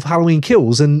thought of Halloween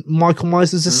Kills and Michael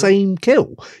Myers is the same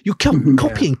kill. You're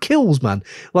copying kills, man.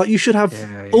 Like you should have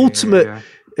ultimate,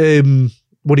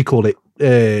 what do you call it?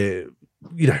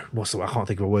 you know, I can't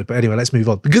think of a word, but anyway, let's move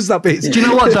on because that bit. Do you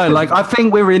know what though? Like, I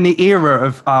think we're in the era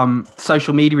of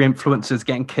social media influencers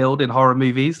getting killed in horror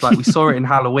movies. Like we saw it in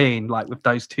Halloween, like with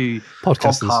those two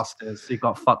podcasters who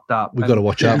got fucked up. We've got to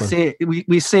watch out.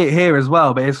 We see it here as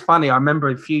well. But it's funny. I remember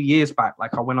a few years back,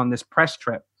 like I went on this press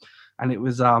trip, and it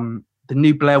was the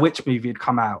new Blair Witch movie had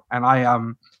come out, and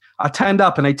I turned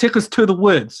up and they took us to the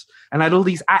woods and had all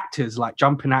these actors like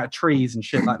jumping out of trees and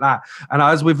shit like that. And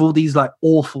I was with all these like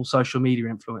awful social media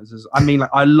influencers. I mean, like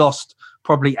I lost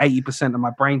probably 80% of my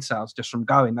brain cells just from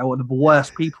going. They were the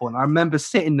worst people. And I remember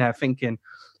sitting there thinking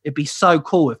it'd be so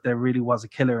cool if there really was a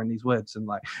killer in these woods. And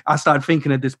like, I started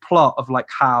thinking of this plot of like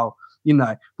how, you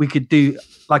know, we could do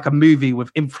like a movie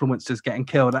with influencers getting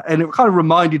killed. And it kind of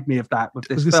reminded me of that with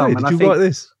this film. Did you write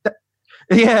this?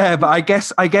 Yeah, but I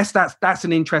guess that's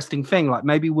an interesting thing. Like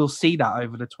maybe we'll see that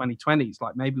over the 2020s.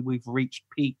 Like maybe we've reached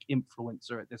peak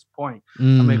influencer at this point,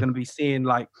 and we're going to be seeing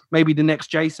like maybe the next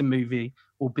Jason movie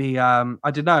will be I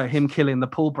don't know, him killing the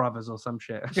Paul brothers or some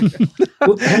shit.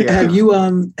 Well, have you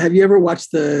ever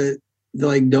watched the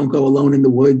like Don't Go Alone in the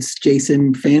Woods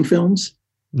Jason fan films?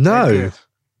 No,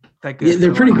 they're good. Yeah,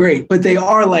 they're pretty great, but they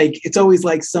are like it's always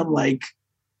like some like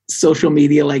social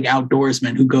media like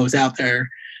outdoorsman who goes out there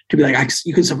to be like,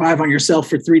 you can survive on yourself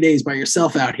for 3 days by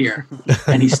yourself out here.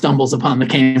 And he stumbles upon the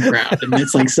campground. And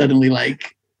it's like suddenly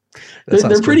like,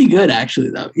 they're pretty good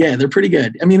actually though. Yeah, they're pretty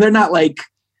good. I mean, they're not like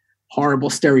horrible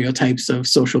stereotypes of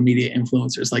social media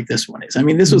influencers like this one is. I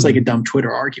mean, this was like a dumb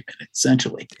Twitter argument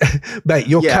essentially. Mate,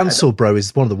 your cancel bro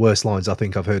is one of the worst lines I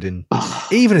think I've heard in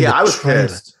even in the I was trailer.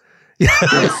 pissed.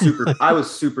 I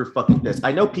was super fucking pissed.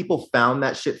 I know people found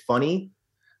that shit funny,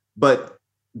 but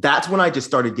that's when I just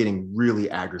started getting really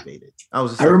aggravated. I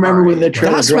was. Just I remember when the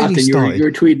trailer dropped and you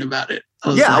were tweeting about it.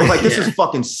 I was like, this is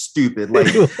fucking stupid.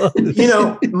 Like, you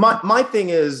know, my thing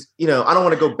is, you know, I don't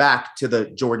want to go back to the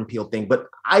Jordan Peele thing, but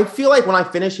I feel like when I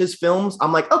finish his films,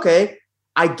 I'm like, okay,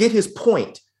 I get his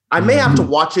point. I may have to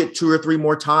watch it 2 or 3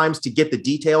 more times to get the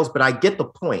details, but I get the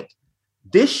point.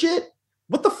 This shit,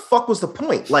 what the fuck was the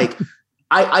point? Like,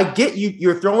 I get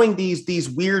you're throwing these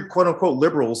weird quote unquote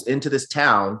liberals into this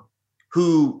town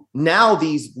who now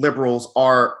these liberals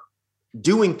are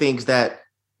doing things that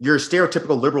your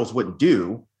stereotypical liberals wouldn't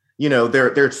do. You know,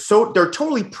 they're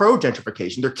totally pro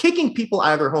gentrification. They're kicking people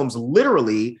out of their homes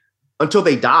literally until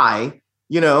they die.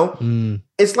 You know,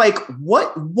 it's like,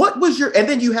 what was your, and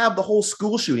then you have the whole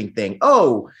school shooting thing.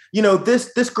 Oh, you know,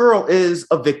 this girl is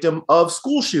a victim of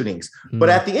school shootings, but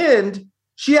at the end,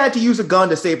 she had to use a gun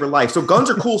to save her life. So guns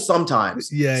are cool sometimes.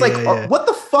 It's like, what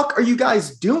the fuck are you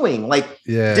guys doing? Like,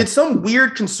 did some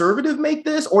weird conservative make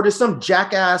this, or did some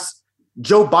jackass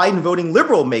Joe Biden voting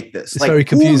liberal make this? It's like, very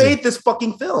confusing. Who made this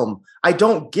fucking film? I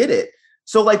don't get it.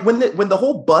 So like when the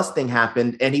whole bus thing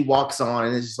happened and he walks on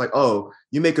and it's just like, oh,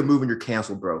 you make a move and you're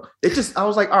canceled, bro. I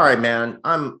was like, all right, man,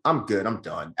 I'm good. I'm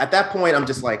done. At that point, I'm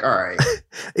just like, all right.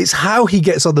 It's how he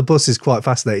gets on the bus is quite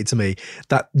fascinating to me.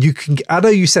 That you can, I know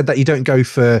you said that you don't go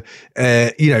for,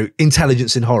 you know,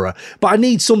 intelligence in horror, but I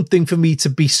need something for me to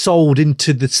be sold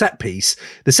into the set piece.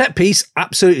 The set piece,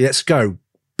 absolutely, let's go.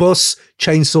 Bus,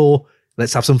 chainsaw,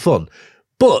 let's have some fun.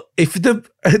 But if the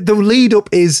lead up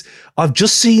is, I've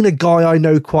just seen a guy I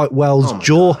know quite well's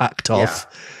jaw hacked off.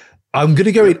 I'm going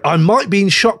to go in. I might be in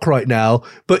shock right now,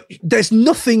 but there's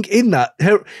nothing in that.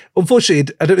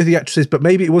 Unfortunately, I don't know who the actress is, but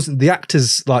maybe it wasn't the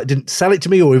actors, like, didn't sell it to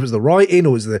me, or it was the writing, or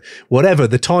it was the whatever,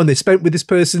 the time they spent with this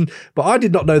person. But I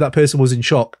did not know that person was in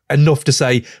shock enough to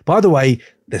say, by the way,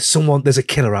 there's a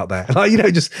killer out there. Like, you know,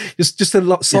 just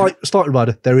a slight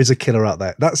reminder, there is a killer out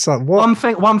there. That's what. One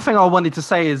thing I wanted to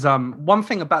say is, one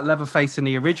thing about Leatherface in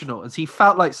the original is he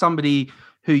felt like somebody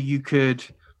who you could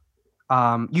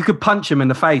punch him in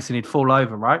the face and he'd fall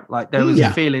over, right? Like there was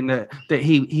a feeling that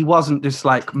he wasn't this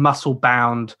like muscle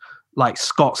bound, like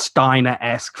Scott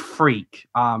Steiner-esque freak.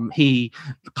 He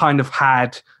kind of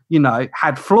had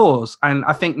flaws. And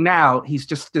I think now he's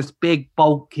just this big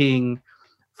bulking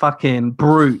fucking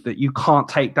brute that you can't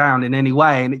take down in any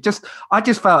way. And I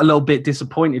just felt a little bit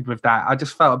disappointed with that. I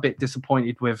just felt a bit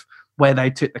disappointed with where they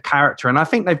took the character. And I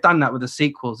think they've done that with the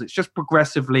sequels. It's just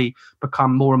progressively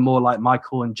become more and more like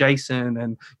Michael and Jason.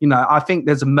 And, you know, I think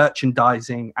there's a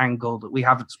merchandising angle that we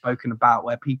haven't spoken about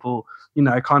where people, you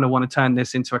know, kind of want to turn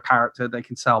this into a character. They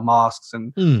can sell masks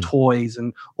and toys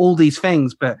and all these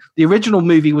things. But the original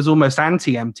movie was almost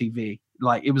anti-MTV.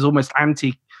 Like it was almost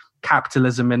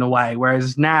anti-capitalism in a way.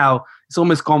 Whereas now it's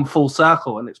almost gone full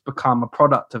circle and it's become a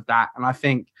product of that. And I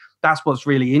think that's what's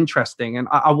really interesting. And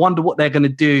I wonder what they're going to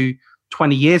do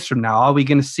 20 years from now. Are we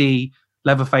going to see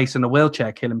Leatherface in a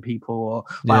wheelchair killing people? Or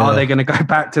are they going to go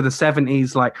back to the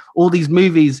 70s? Like all these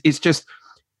movies, it's just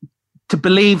to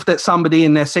believe that somebody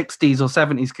in their 60s or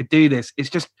 70s could do this, it's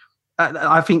just,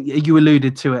 I think you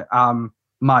alluded to it,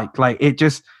 Mike, like it's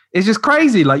just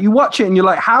crazy. Like you watch it and you're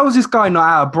like, how is this guy not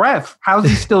out of breath? How's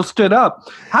he still stood up?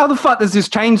 How the fuck does this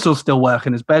chainsaw still work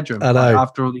in his bedroom? I know. Like,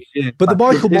 after all these years. But the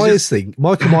Michael Myers thing,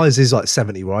 Michael Myers is like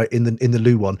 70, right? In the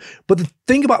Lou one. But the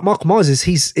thing about Michael Myers is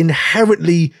he's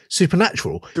inherently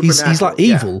supernatural. He's like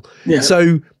evil. Yeah.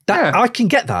 So that I can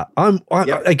get that.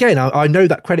 Again, I know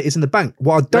that credit is in the bank.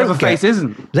 What I don't Leatherface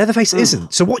isn't. Leatherface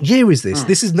isn't. So what year is this?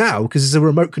 This is now because it's a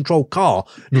remote control car,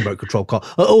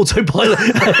 autopilot.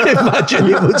 Imagine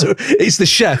it's the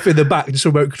chef in the back just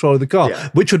remote controlling the car,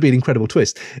 which would be an incredible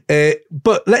twist.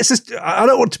 But let's just, I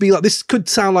don't want to be like, this could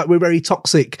sound like we're very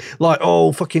toxic, like,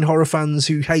 oh, fucking horror fans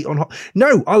who hate on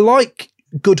No, I like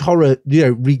good horror,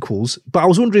 requels, but I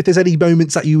was wondering if there's any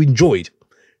moments that you enjoyed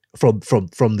from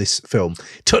this film.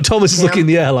 Thomas is looking in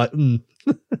the air like,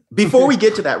 Before we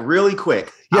get to that really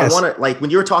quick, yes. I want to, like, when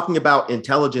you were talking about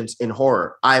intelligence in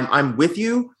horror, I'm with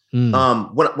you.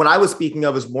 What I was speaking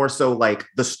of is more so like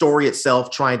the story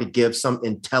itself trying to give some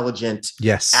intelligent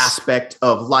aspect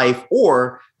of life,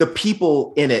 or the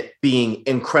people in it being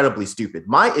incredibly stupid.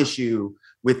 My issue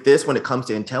with this when it comes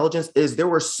to intelligence is there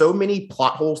were so many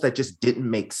plot holes that just didn't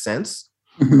make sense.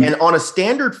 And on a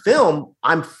standard film,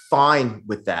 I'm fine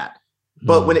with that.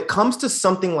 But when it comes to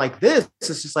something like this,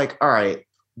 it's just like, all right,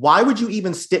 why would you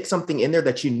even stick something in there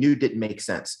that you knew didn't make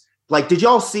sense? Like, did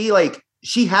y'all see, like,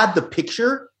 she had the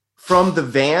picture from the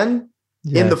van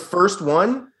in the first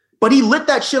one, but he lit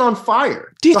that shit on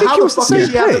fire. Do you think it was the same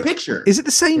pic? Have the picture? Is it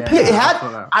the same pic? It had.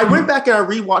 I went back and I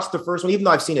rewatched the first one, even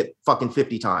though I've seen it fucking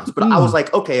 50 times. But I was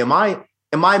like, okay, am I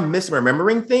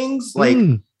misremembering things? Like,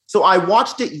 so I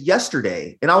watched it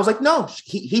yesterday, and I was like, no,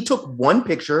 he took one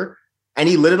picture and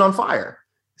he lit it on fire.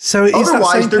 So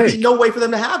otherwise, there'd be no way for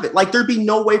them to have it. Like, there'd be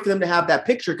no way for them to have that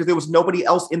picture because there was nobody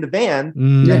else in the van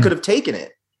that could have taken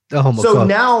it. Oh my God.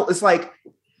 Now it's like,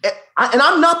 and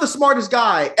I'm not the smartest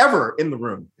guy ever in the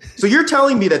room. So you're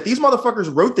telling me that these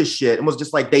motherfuckers wrote this shit and was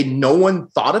just like, no one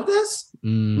thought of this?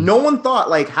 No one thought,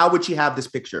 like, how would she have this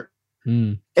picture?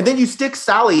 And then you stick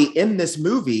Sally in this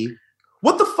movie.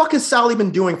 What the fuck has Sally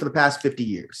been doing for the past 50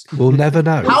 years? We'll never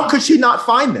know. How could she not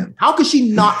find them? How could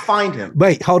she not find him?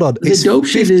 Wait, hold on. It's dope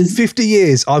 50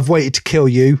 years I've waited to kill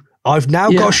you. I've now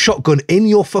got a shotgun in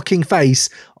your fucking face.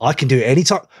 I can do it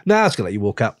anytime. No, I was going to let you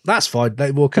walk out. That's fine. Let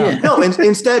you walk out. No,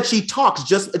 instead she talks.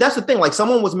 That's the thing. Like,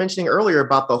 someone was mentioning earlier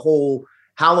about the whole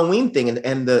Halloween thing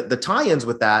and the tie-ins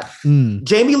with that.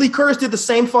 Jamie Lee Curtis did the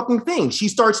same fucking thing. She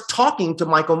starts talking to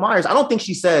Michael Myers. I don't think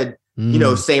she said,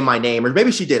 say my name, or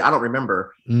maybe she did. I don't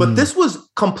remember. But this was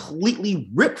completely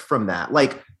ripped from that.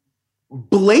 Like,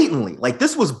 blatantly. Like,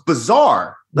 this was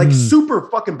bizarre. Like, super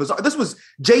fucking bizarre. This was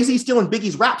Jay-Z stealing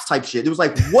Biggie's raps type shit. It was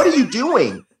like, what are you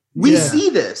doing? We see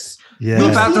this. Yeah.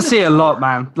 We're about to see a lot,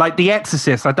 man. Like The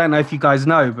Exorcist. I don't know if you guys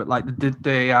know, but like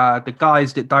the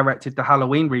guys that directed the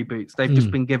Halloween reboots, they've just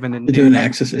been given a new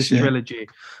Exorcist trilogy.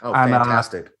 Oh,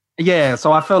 fantastic. Yeah,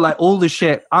 so I feel like all the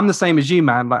shit, I'm the same as you,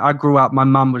 man. Like, I grew up, my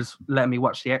mum was letting me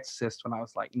watch The Exorcist when I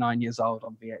was like 9 years old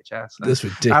on VHS. That's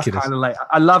ridiculous. That's kind of like,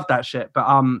 I love that shit. But,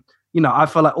 I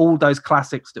feel like all those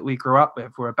classics that we grew up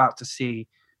with, we're about to see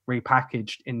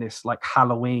repackaged in this like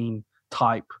Halloween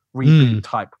type, reboot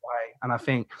type way. And I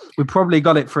think we probably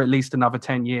got it for at least another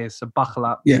 10 years. So buckle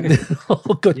up. Yeah. Oh,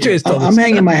 God, cheers, Thomas. I'm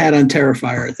hanging my hat on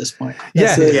Terrifier at this point.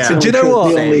 That's do you know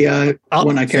what? The only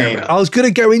one I care about. I was going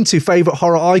to go into favorite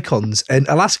horror icons, and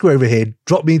Alaska over here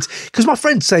dropped me into, because my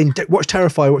friend's saying, watch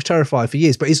Terrifier for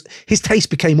years, but his taste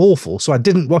became awful. So I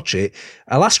didn't watch it.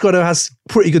 Alaska, I know, has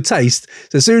pretty good taste.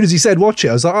 So as soon as he said watch it,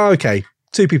 I was like, oh, okay.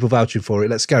 2 people vouching for it.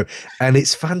 Let's go. And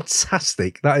it's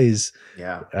fantastic. That is.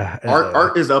 Yeah.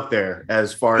 Art is up there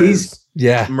as far as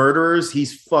murderers.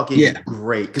 He's fucking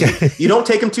great. Because you don't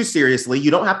take him too seriously.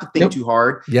 You don't have to think too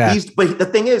hard. Yeah. But the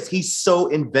thing is, he's so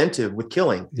inventive with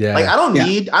killing. Yeah. Like, I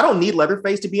don't need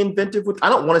Leatherface to be inventive with. I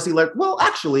don't want to see well,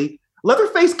 actually,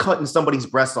 Leatherface cutting somebody's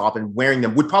breasts off and wearing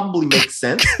them would probably make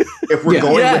sense if we're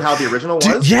going with how the original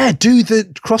was. Do the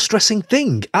cross-dressing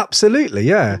thing. Absolutely,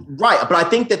 yeah. Right, but I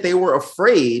think that they were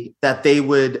afraid that they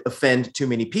would offend too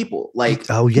many people. Like,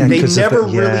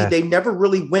 they never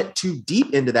really went too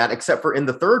deep into that, except for in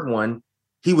the third one,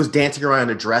 he was dancing around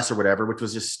in a dress or whatever, which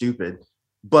was just stupid.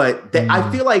 But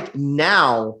I feel like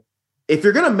now, if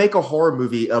you're going to make a horror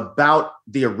movie about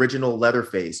the original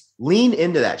Leatherface, lean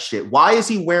into that shit. Why is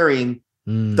he wearing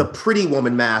the pretty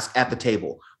woman mask at the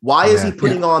table? Why is he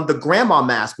putting on the grandma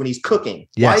mask when he's cooking?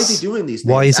 Why is he doing these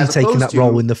things? Why is he taking that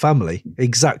role in the family?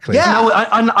 Exactly. Yeah, no,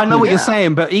 I know what you're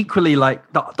saying, but equally, like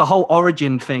the whole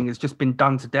origin thing has just been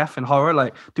done to death in horror.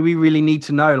 Like, do we really need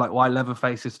to know like why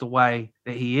Leatherface is the way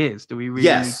that he is? Do we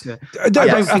really need to? I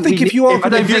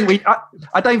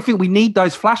don't think we need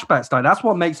those flashbacks though. That's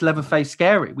what makes Leatherface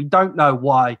scary. We don't know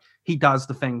why he does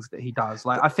the things that he does.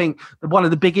 Like, I think one of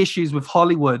the big issues with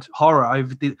Hollywood horror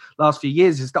over the last few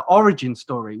years is the origin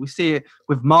story. We see it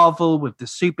with Marvel, with the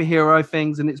superhero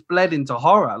things, and it's bled into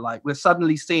horror. Like, we're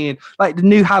suddenly seeing like the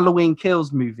new Halloween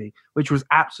Kills movie, which was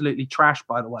absolutely trash,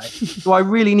 by the way. Do I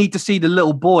really need to see the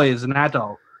little boy as an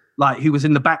adult, like who was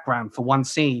in the background for one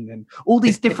scene and all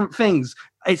these different things?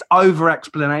 It's over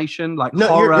explanation, like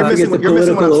horror. You're missing the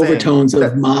political overtones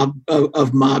of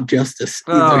mob justice.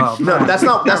 No, that's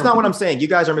not what I'm saying. You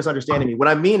guys are misunderstanding me. What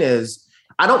I mean is,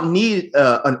 I don't need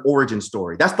an origin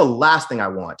story. That's the last thing I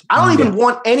want. I don't even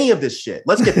want any of this shit.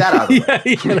 Let's get that out of the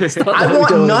way. I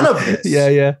want none of this.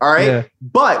 Yeah. All right. Yeah.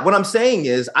 But what I'm saying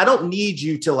is, I don't need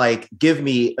you to like give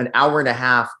me an hour and a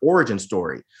half origin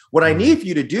story. What I need for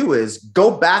you to do is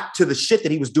go back to the shit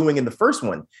that he was doing in the first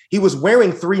one. He was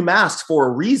wearing 3 masks for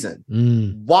a reason.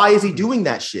 Why is he doing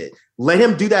that shit? Let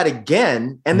him do that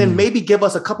again, and then maybe give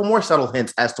us a couple more subtle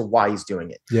hints as to why he's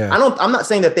doing it. Yeah. I'm not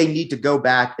saying that they need to go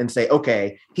back and say,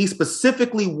 okay, he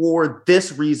specifically wore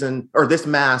this reason or this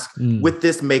mask with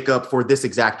this makeup for this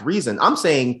exact reason. I'm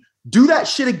saying do that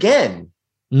shit again.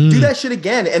 Do that shit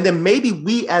again. And then maybe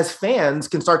we as fans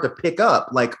can start to pick up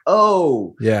like,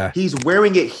 oh, he's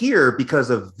wearing it here because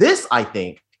of this, I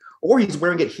think, or he's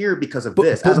wearing it here because of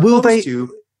this. But will they?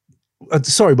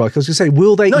 Sorry, Mike, I was going to say,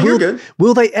 will they? No, you're good.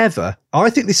 Will they ever? I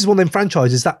think this is one of them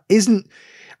franchises that isn't.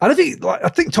 I don't think. Like, I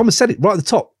think Thomas said it right at the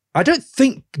top. I don't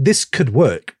think this could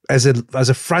work as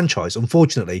a franchise,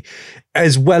 unfortunately,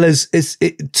 as well as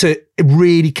it to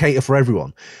really cater for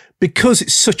everyone, because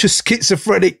it's such a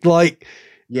schizophrenic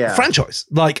franchise.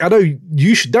 Like, I know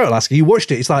you should know, Alaska, you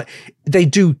watched it. It's like they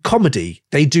do comedy,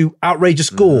 they do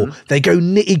outrageous gore, they go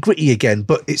nitty gritty again,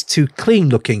 but it's too clean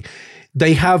looking.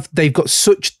 They've got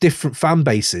such different fan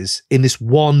bases in this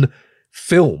one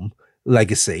film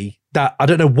legacy that I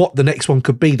don't know what the next one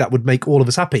could be that would make all of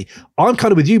us happy. I'm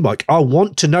kind of with you, Mike. I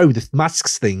want to know the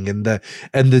masks thing and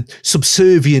the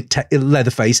subservient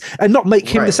Leatherface, and not make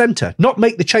him the center, not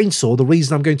make the chainsaw the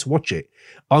reason I'm going to watch it.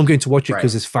 I'm going to watch it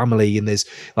because there's family and there's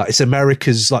like, it's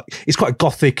America's, like, it's quite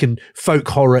gothic and folk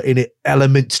horror in it,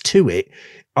 element to it.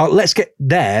 Let's get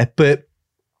there, but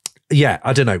yeah,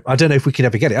 I don't know. I don't know if we can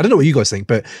ever get it. I don't know what you guys think,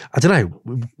 but I don't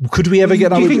know. Could we ever get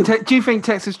that? Do you think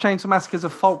Texas Chainsaw Massacre is a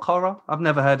folk horror? I've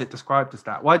never heard it described as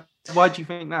that. Why do you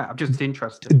think that? I'm just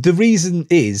interested. The reason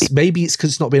is maybe it's because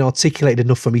it's not been articulated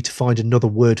enough for me to find another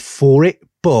word for it.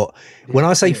 But when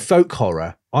I say folk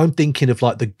horror, I'm thinking of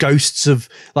like the ghosts of,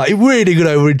 like, really going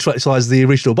to over-intellectualize the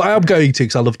original, but I am going to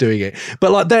because I love doing it.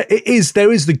 But like there is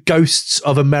the ghosts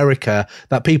of America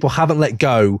that people haven't let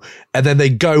go, and then they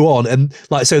go on and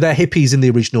like, so they're hippies in the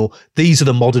original. These are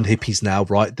the modern hippies now,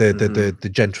 right? The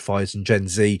gentrifiers and Gen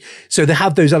Z. So they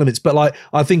have those elements. But like,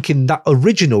 I think in that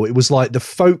original, it was like the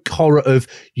folk horror of,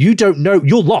 you don't know,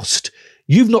 you're lost.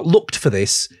 You've not looked for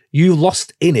this. You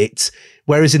lost in it.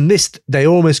 Whereas in this, they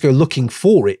almost go looking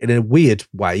for it in a weird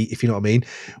way, if you know what I mean.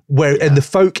 And the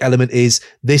folk element is,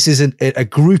 this isn't a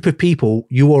group of people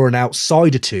you are an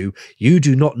outsider to. You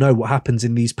do not know what happens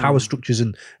in these power structures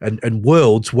and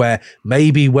worlds where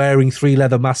maybe wearing 3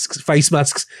 leather masks, face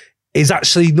masks, is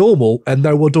actually normal, and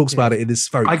no one talks about it in this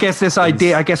folk. I guess this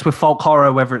idea, with folk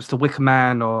horror, whether it's The Wicker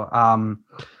Man or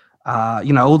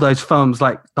all those films,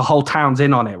 like the whole town's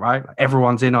in on it, right?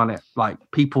 Everyone's in on it. Like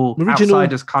people,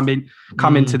 outsiders come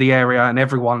into the area, and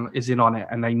everyone is in on it,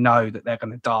 and they know that they're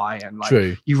going to die. And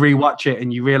like, you rewatch it,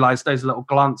 and you realize those little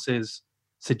glances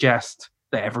suggest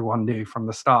that everyone knew from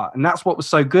the start. And that's what was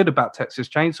so good about Texas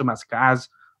Chainsaw Massacre. As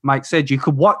Mike said, you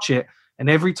could watch it, and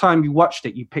every time you watched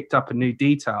it, you picked up a new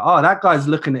detail. Oh, that guy's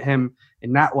looking at him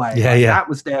in that way. That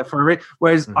was there for it.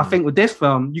 Whereas I think with this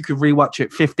film, you could rewatch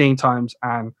it 15 times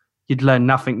and you'd learn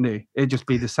nothing new. It'd just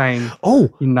be the same.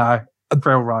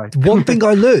 Thrill ride. One thing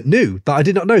I learned new that I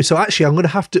did not know. So actually, I'm going to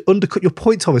have to undercut your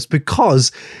point, Thomas,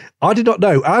 because I did not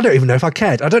know. I don't even know if I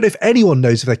cared. I don't know if anyone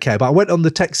knows if they care, but I went on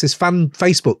the Texas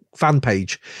Facebook fan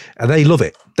page, and they love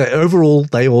it. Overall,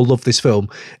 they all love this film,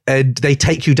 and they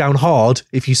take you down hard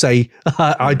if you say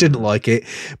I didn't like it.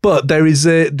 But there's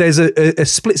a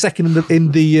split second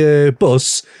in the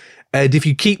bus, And if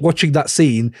you keep watching that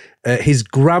scene, his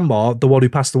grandma, the one who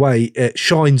passed away,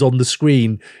 shines on the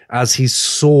screen as he's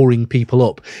soaring people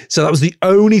up. So that was the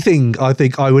only thing I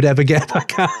think I would ever get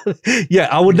back at. Yeah,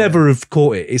 I would never have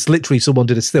caught it. It's literally someone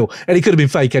did a still. And it could have been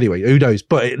fake anyway. Who knows?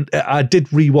 But I did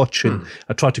rewatch and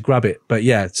I tried to grab it. But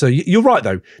yeah, so you're right,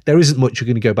 though. There isn't much you're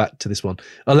going to go back to this one.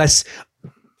 Unless,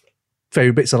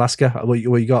 favorite bits, Alaska, what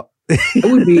you got?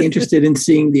 I would be interested in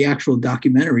seeing the actual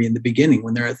documentary in the beginning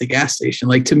when they're at the gas station.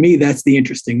 Like, to me, that's the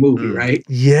interesting movie, right?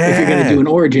 Yeah. If you're going to do an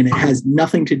origin, it has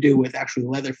nothing to do with actually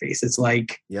Leatherface. It's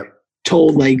like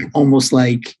told like almost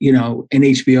like, you know, an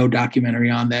HBO documentary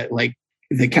on that, like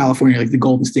the California, like the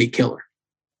Golden State Killer,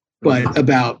 but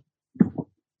about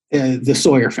the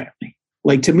Sawyer family.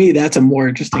 Like, to me, that's a more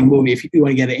interesting movie if you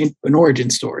want to get an origin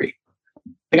story.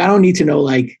 Like, I don't need to know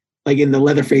like in the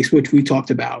Leatherface, which we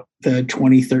talked about, the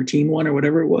 2013 one or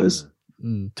whatever it was.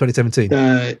 2017.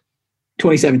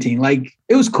 2017. Like,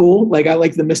 it was cool. Like, I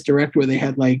like the misdirect where they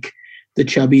had like the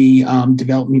chubby,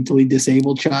 developmentally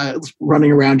disabled child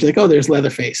running around. You're like, oh, there's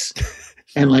Leatherface.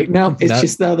 And like, no, it's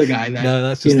just the other guy that,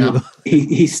 that's just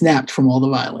he snapped from all the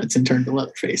violence and turned to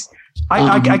Leatherface.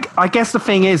 I guess the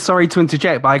thing is, sorry to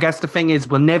interject, but I guess the thing is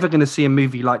we're never going to see a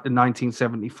movie like the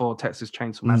 1974 Texas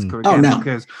Chainsaw Massacre again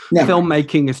because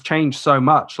filmmaking has changed so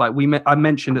much. Like I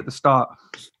mentioned at the start,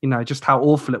 you know, just how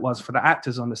awful it was for the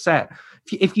actors on the set.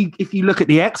 If you look at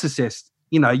The Exorcist,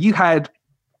 you know, you had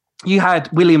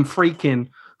William Friedkin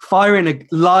firing a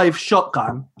live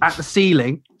shotgun at the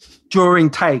ceiling during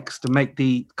takes to make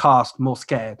the cast more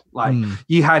scared. Like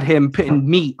you had him putting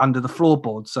meat under the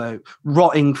floorboard so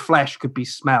rotting flesh could be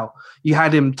smelled. You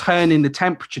had him turning the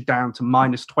temperature down to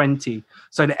 -20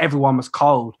 so that everyone was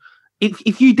cold.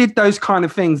 If you did those kind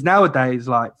of things nowadays,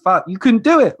 like, fuck, you couldn't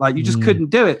do it. Like, you just couldn't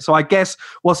do it. So I guess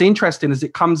what's interesting is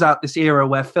it comes out this era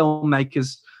where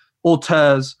filmmakers,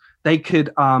 auteurs, they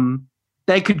could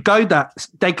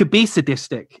be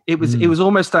sadistic. It was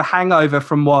almost a hangover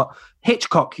from what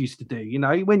Hitchcock used to do. You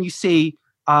know, when you see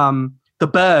The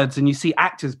Birds and you see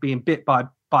actors being bit by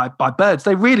birds,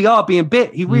 they really are being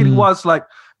bit. He really was like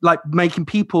making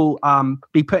people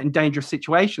be put in dangerous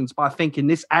situations. But I think in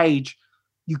this age,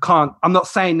 you can't. I'm not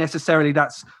saying necessarily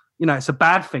that's, you know, it's a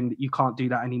bad thing that you can't do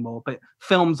that anymore, but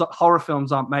horror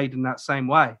films aren't made in that same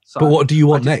way. So but what do you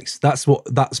want next? I suppose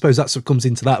that's what comes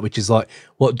into that, which is like,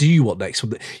 what do you want next?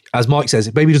 As Mike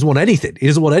says, maybe he doesn't want anything. He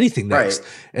doesn't want anything next. Right.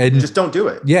 And just don't do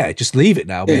it. Yeah, just leave it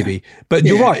now, maybe. But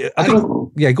you're right. I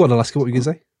think, go on, Alaska, what were you going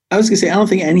to say? I was going to say, I don't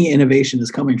think any innovation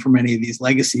is coming from any of these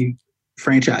legacy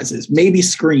franchises. Maybe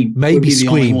Scream would be the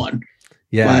only one.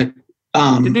 Yeah. But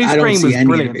the new I don't see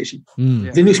any innovation.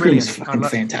 The new Scream is fucking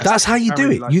fantastic. That's how you do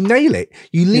it. You nail it.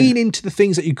 You lean into the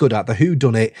things that you're good at, the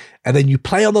whodunit, and then you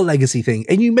play on the legacy thing,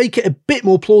 and you make it a bit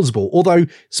more plausible. Although,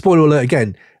 spoiler alert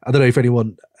again, I don't know if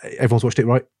everyone's watched it,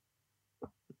 right?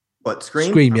 What, Scream?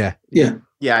 Scream, yeah.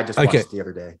 Yeah, I just watched it the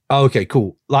other day. Oh, okay,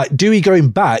 cool. Like, Dewey going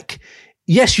back,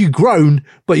 yes, you groan,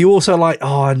 but you also like,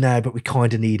 oh no, but we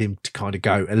kind of need him to kind of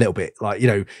go a little bit. Like, you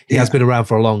know, he has been around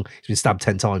for he's been stabbed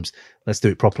 10 times. Let's do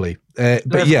it properly. But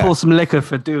let's pour some liquor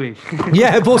for Dewey.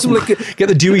 Pour some liquor. Get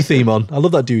the Dewey theme on. I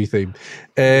love that Dewey theme.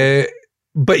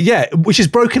 But yeah, which is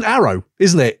Broken Arrow,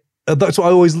 isn't it? That's what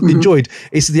I always enjoyed.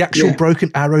 It's the actual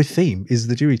Broken Arrow theme is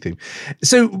the Dewey theme.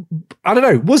 So I don't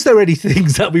know. Was there any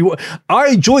things that I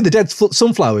enjoyed the dead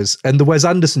sunflowers and the Wes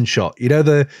Anderson shot. You know,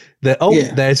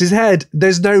 there's his head.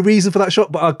 There's no reason for that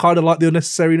shot, but I kind of like the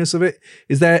unnecessariness of it.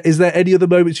 Is there any other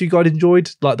moments you guys enjoyed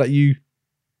like that?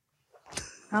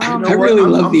 I really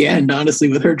love the end, honestly,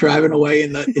 with her driving away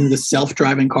in the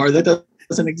self-driving car that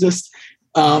doesn't exist.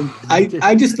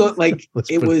 I just thought like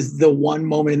it was the one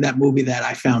moment in that movie that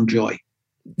I found joy.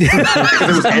 Because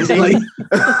it was ending.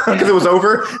 Because it was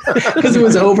over. Because it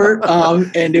was over.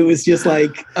 And it was just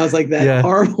like, I was like, that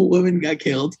horrible woman got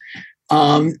killed.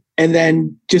 And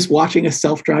then just watching a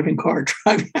self-driving car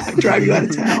drive you out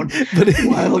of town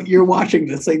while you're watching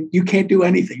this. Like, you can't do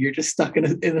anything. You're just stuck in a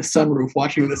sunroof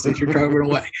watching this as you're driving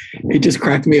away. It just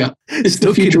cracked me up. It's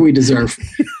the future we deserve.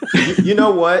 You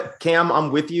know what, Cam?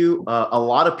 I'm with you. A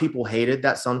lot of people hated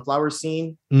that sunflower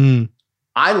scene.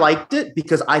 I liked it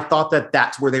because I thought that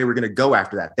that's where they were going to go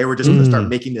after that. They were just going to start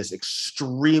making this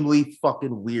extremely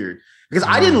fucking weird. Because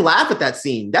I didn't laugh at that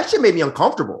scene. That shit made me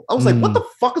uncomfortable. I was like, what the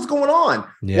fuck is going on?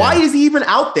 Yeah. Why is he even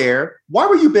out there? Why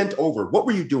were you bent over? What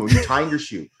were you doing? You tying your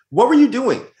shoe? What were you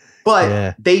doing?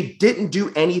 But they didn't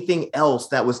do anything else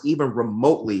that was even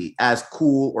remotely as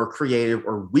cool or creative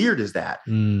or weird as that.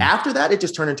 After that, it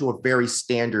just turned into a very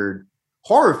standard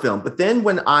horror film. But then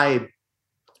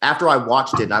after I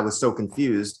watched it and I was so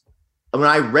confused, when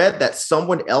I read that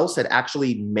someone else had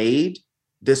actually made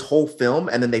this whole film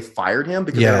and then they fired him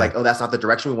because they're like, oh, that's not the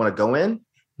direction we want to go in.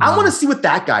 I want to see what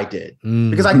that guy did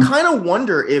because I kind of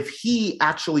wonder if he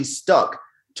actually stuck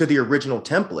to the original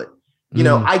template. You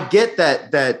know, I get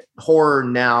that horror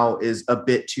now is a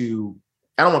bit too,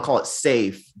 I don't want to call it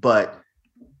safe, but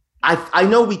I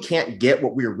know we can't get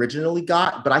what we originally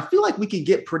got, but I feel like we can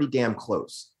get pretty damn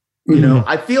close. You know,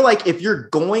 I feel like if you're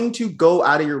going to go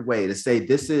out of your way to say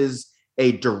this is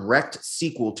a direct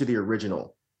sequel to the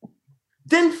original,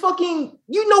 then fucking,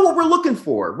 you know what we're looking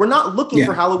for. We're not looking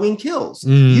for Halloween Kills.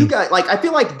 You guys, like, I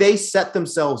feel like they set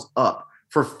themselves up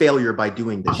for failure by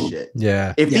doing this shit.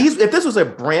 Yeah. If this was a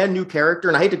brand new character,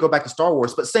 and I hate to go back to Star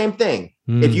Wars, but same thing.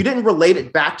 If you didn't relate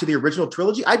it back to the original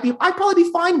trilogy, I'd probably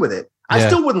be fine with it. I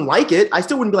still wouldn't like it. I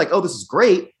still wouldn't be like, oh, this is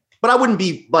great, but I wouldn't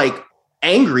be like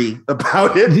angry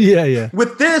about it. Yeah.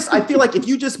 With this, I feel like if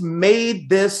you just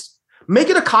make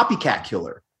it a copycat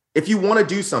killer. If you want to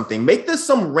do something, make this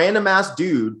some random ass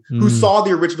dude who saw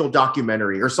the original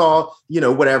documentary or saw, you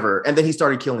know, whatever, and then he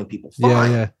started killing people.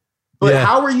 Fine. Yeah. But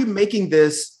how are you making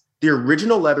this the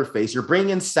original Leatherface? You're bringing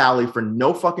in Sally for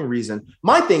no fucking reason.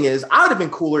 My thing is, I would have been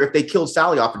cooler if they killed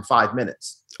Sally off in 5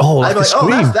 minutes. Oh, I'd be like,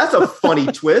 oh, that's a funny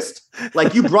twist.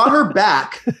 Like, you brought her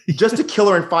back just to kill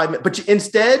her in 5 minutes, but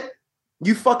instead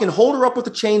you fucking hold her up with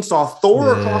a chainsaw, throw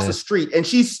her across the street, and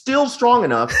she's still strong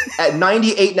enough at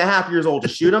 98 and a half years old to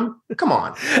shoot him. Come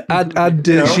on. And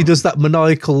she does that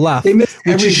maniacal laugh. They missed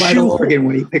every vital organ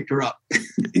when he picked her up.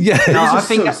 Yeah. No, I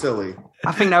think so silly.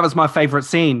 I think that was my favorite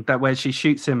scene, that where she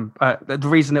shoots him. The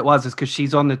reason it was is because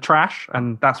she's on the trash,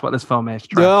 and that's what this film is.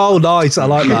 Trash. Oh, nice! I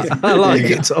like that. I like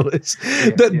it, Thomas.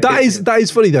 That is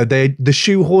funny though. The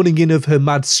shoehorning in of her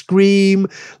mad scream,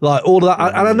 like all of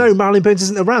that. And I know Marilyn Burns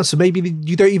isn't around, so maybe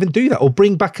you don't even do that, or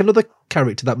bring back another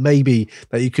character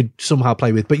that you could somehow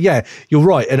play with. But yeah, you're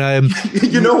right. And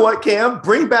you know what, Cam?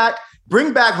 Bring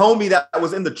back homie that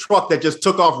was in the truck that just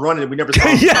took off running and we never saw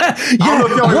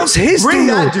him. What's his bring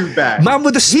deal? that dude back. Man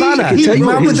with the spanner.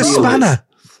 Man with the spanner.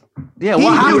 Yeah,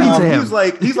 what happened to him?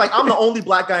 He's like, I'm the only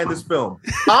black guy in this film.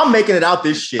 I'm making it out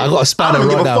this shit. I got a spanner I don't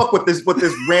right give a now. fuck what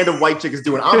this random white chick is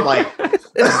doing. I'm like, bring him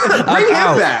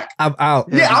out. back. I'm out.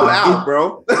 Yeah, I'm out,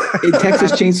 bro. In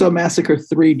Texas Chainsaw Massacre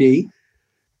 3D.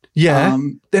 Yeah,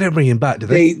 they don't bring him back, do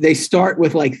they? They start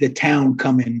with like the town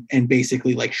coming and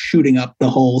basically like shooting up the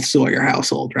whole Sawyer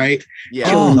household, right? Yeah.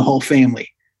 Killing the whole family.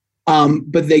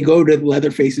 But they go to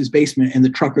Leatherface's basement and the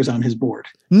trucker's on his board.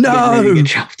 No, get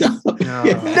chopped up.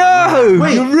 No,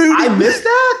 wait, I missed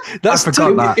that. That's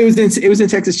it was in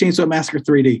Texas Chainsaw Massacre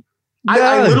 3D.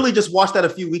 I literally just watched that a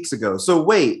few weeks ago. So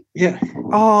wait,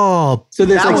 oh, so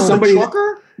there's like somebody. The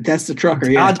trucker? That's the trucker.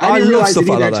 Yeah, I didn't realize it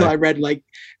either like until I read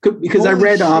because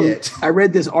I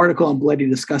read this article on Bloody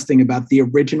Disgusting about the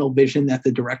original vision that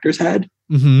the directors had,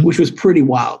 which was pretty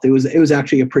wild. It was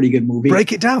actually a pretty good movie.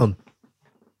 Break it down.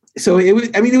 So it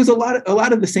was a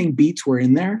lot of the same beats were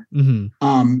in there.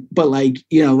 But like,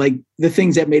 you know, like the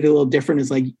things that made it a little different is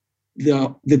like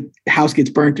the house gets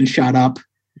burnt and shot up.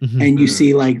 And you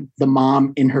see like the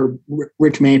mom in her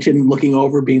rich mansion looking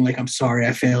over being like, I'm sorry,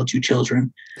 I failed you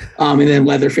children. And then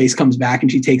Leatherface comes back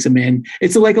and she takes him in.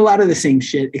 It's like a lot of the same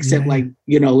shit, except like,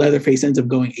 you know, Leatherface ends up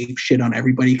going ape shit on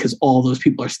everybody because all those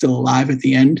people are still alive at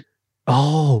the end.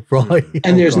 Oh, right.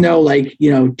 And there's no like,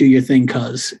 you know, do your thing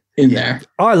cuz in there.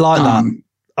 I like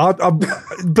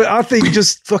that. But I think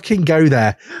just fucking go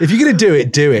there. If you're going to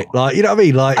do it. Like, you know what I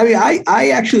mean? Like,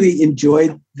 I actually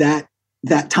enjoyed that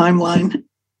timeline.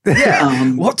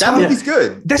 Yeah, what that movie's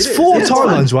good. There's 4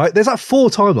 timelines, right? There's like 4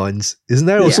 timelines, isn't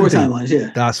there? Yeah, 4 timelines, yeah.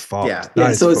 That's fucked.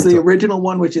 Yeah, so it's the original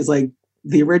one, which is like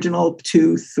the original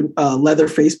 2,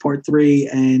 Leatherface Part 3,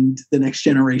 and the Next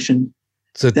Generation.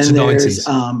 So then there's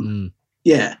 90s.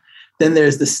 Then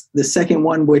there's the second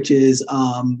one, which is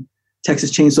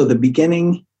Texas Chainsaw: The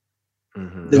Beginning,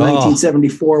 the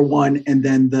 1974 one, and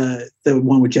then the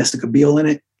one with Jessica Biel in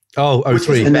it. Oh,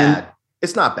 03. And bad.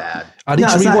 It's not bad. I need to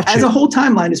rewatch it. As a whole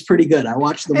timeline is pretty good. I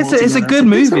watched them all. It's a good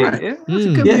movie. It's a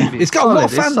good movie. It's got a lot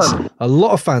of fans. A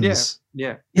lot of fans.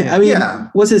 Yeah. I mean,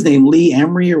 what's his name? Lee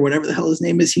Emery or whatever the hell his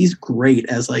name is. He's great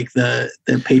as like the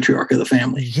patriarch of the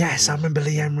family. Yes, I remember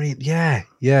Lee Emery. Yeah.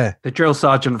 The drill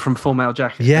sergeant from Full Metal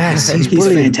Jacket. Yes, he's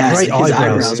fantastic. Great his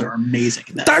eyebrows are amazing.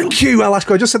 Thank you,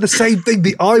 Alaska. I just said the same thing.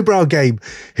 The eyebrow game.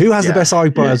 Who has the best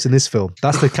eyebrows in this film?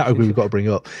 That's the category we've got to bring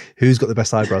up. Who's got the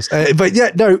best eyebrows? But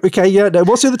yeah, no. Okay, yeah, no.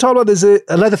 What's the other timeline? There's a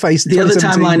Leatherface. The other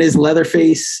timeline is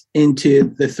Leatherface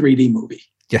into the 3D movie.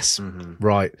 Yes,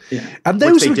 right. Yeah. And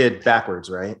which they did backwards,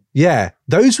 right? Yeah,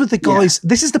 those were the guys. Yeah.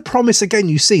 This is the promise again.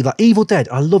 You see, like Evil Dead.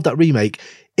 I love that remake.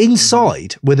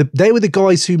 Inside, they were the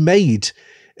guys who made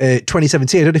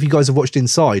 2017. I don't know if you guys have watched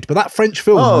Inside, but that French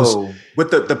film was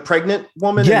with the pregnant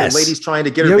woman yes. and the lady's trying to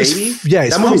get her baby.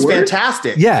 That movie's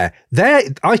fantastic. Yeah,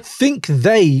 I think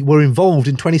they were involved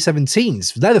in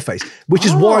 2017's Leatherface, which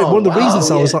is why one of the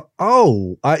reasons I was like,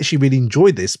 I actually really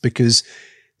enjoyed this because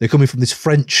they're coming from this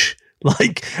French.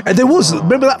 And there was,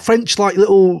 remember that French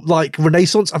little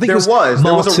Renaissance? I think there was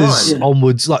Martyrs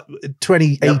onwards,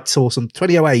 28 or some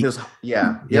 2008.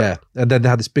 Yeah. And then they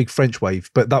had this big French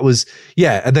wave, but that was,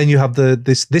 and then you have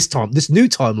this new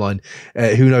timeline.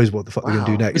 Who knows what the fuck they're going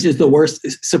to do next? Which is the worst,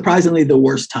 surprisingly the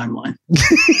worst timeline.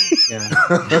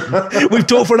 We've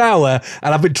talked for an hour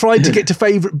and I've been trying to get to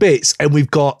favorite bits and we've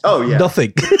got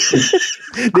nothing.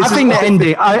 I think the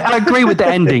ending, I agree with the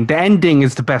ending. The ending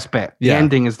is the best bit. The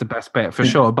ending is the best bit for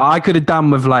sure. But I could have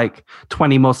done with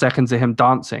 20 more seconds of him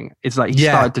dancing. It's like he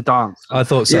started to dance. I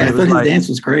thought so. Yeah, I thought his dance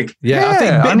was great. I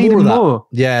think I needed more.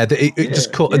 Yeah, it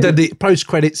just caught. And then the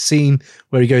post-credits scene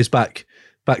where he goes back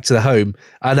to the home.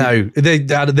 I know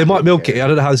they might milk it. I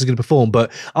don't know how this is going to perform,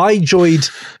 but I enjoyed.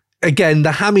 Again, the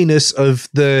hamminess of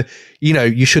the,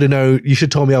 you should have known, you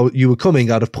should have told me you were coming.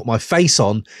 I'd have put my face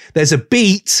on. There's a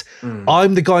beat.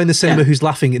 I'm the guy in the cinema who's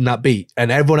laughing in that beat,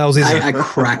 and everyone else isn't. I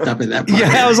cracked up at that point.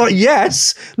 I was like,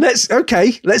 yes, let's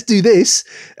do this.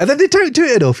 And then they don't do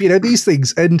it enough, these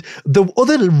things. And the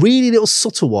other really little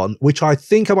subtle one, which I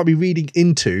think I might be reading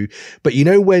into, but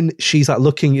when she's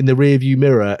looking in the rear view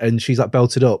mirror and she's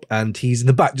belted up and he's in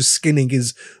the back just skinning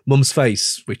his mum's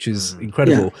face, which is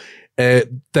incredible. Yeah.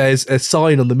 There's a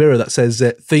sign on the mirror that says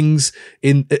that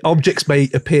objects may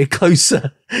appear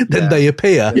closer than they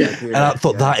appear. And I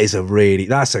thought that's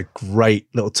a great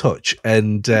little touch.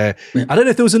 And I don't know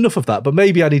if there was enough of that, but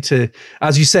maybe I need to,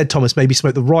 as you said, Thomas, maybe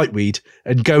smoke the right weed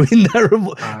and go in there.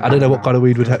 I don't know what kind of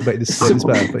weed would make this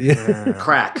better, but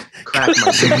crack.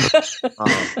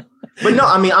 But no,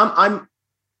 I mean, I'm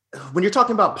when you're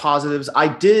talking about positives, I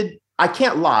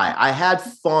can't lie. I had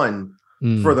fun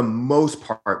for the most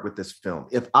part with this film.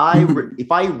 If I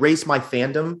erase my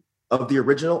fandom of the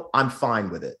original, I'm fine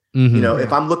with it.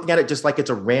 If I'm looking at it just like it's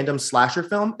a random slasher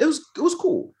film, it was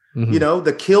cool.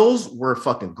 The kills were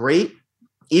fucking great.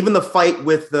 Even the fight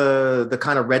with the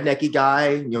kind of rednecky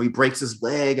guy, he breaks his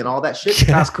leg and all that shit.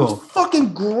 That's cool. It was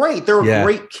fucking great. There were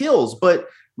great kills, but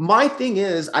my thing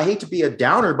is, I hate to be a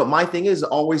downer, but my thing is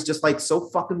always just so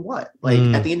fucking what?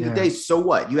 At the end of the day, so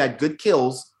what? You had good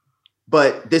kills.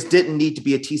 But this didn't need to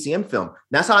be a TCM film. And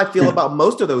that's how I feel about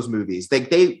most of those movies.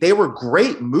 They were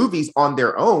great movies on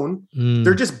their own.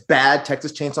 They're just bad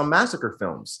Texas Chainsaw Massacre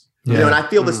films. And I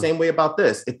feel the same way about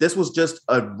this. If this was just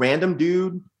a random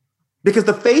dude, because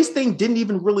the face thing didn't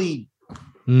even really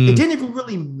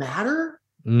matter.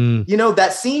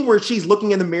 That scene where she's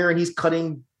looking in the mirror and he's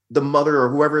cutting the mother or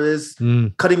whoever it is,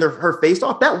 cutting her face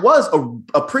off. That was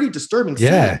a pretty disturbing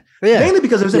scene. Mainly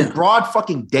because it was in broad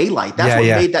fucking daylight. That's what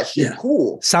made that shit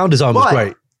cool. Sound design was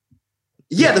great.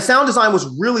 Yeah, the sound design was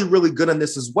really, really good on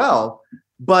this as well.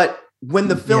 But when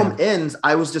the film ends,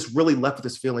 I was just really left with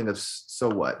this feeling of, so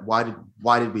what? Why did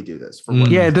we do this? For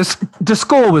what? Yeah, the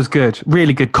score was good,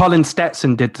 really good. Colin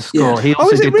Stetson did the score. He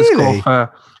also did the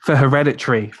score for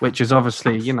Hereditary, which is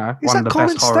obviously, one of the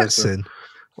best horrors. Stetson?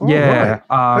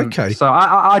 Okay. So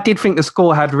I did think the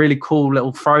score had really cool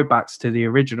little throwbacks to the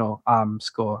original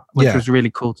score, which was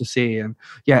really cool to see, and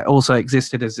it also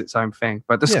existed as its own thing.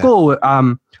 But the score,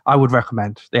 I would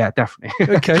recommend. Yeah, definitely.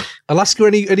 Okay, Alaska.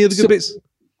 Any other good bits?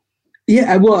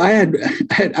 Yeah, well,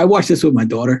 I watched this with my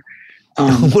daughter.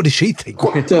 What did she think?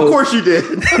 Of course you did.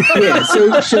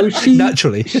 So she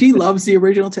naturally she loves the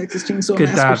original Texas Chainsaw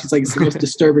Massacre. She's like, it's the most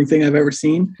disturbing thing I've ever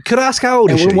seen. Could I ask how old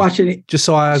is she? We're watching it. Just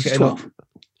so I get 12.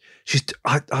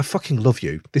 I fucking love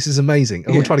you. This is amazing.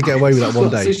 I'm gonna try to get away with that one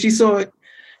day. So she saw it.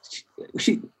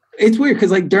 It's weird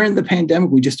because during the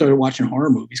pandemic, we just started watching horror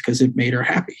movies because it made her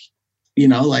happy.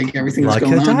 Everything that's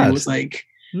going on. It was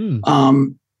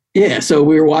So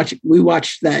we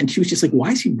watched that, and she was just like,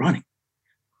 "Why is he running?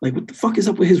 What the fuck is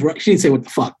up with his run?" She didn't say what the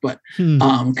fuck, but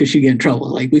because she'd get in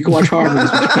trouble. We could watch horror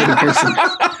movies with a type of person.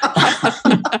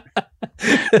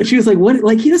 But she was like, what?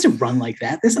 He doesn't run like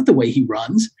that. That's not the way he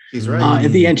runs. He's right.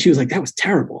 At the end, she was like, that was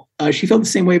terrible. She felt the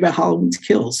same way about Halloween's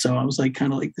Kills. So I was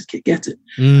this kid gets it.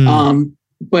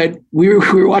 But we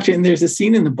were watching, and there's a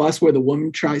scene in the bus where the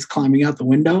woman tries climbing out the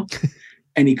window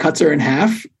and he cuts her in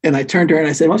half. And I turned to her and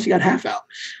I said, well, she got half out.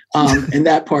 And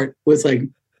that part was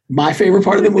my favorite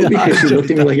part of the movie because she looked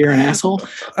at me like you're an asshole.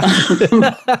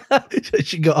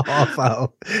 She got half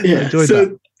out. Yeah.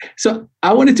 So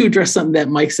I wanted to address something that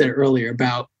Mike said earlier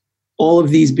about all of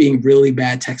these being really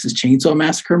bad Texas Chainsaw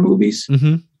Massacre movies.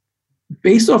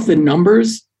 Based off the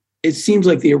numbers, it seems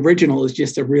like the original is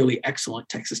just a really excellent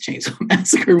Texas Chainsaw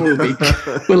Massacre movie,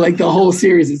 but like the whole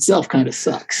series itself kind of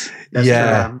sucks. That's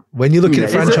true. When you look at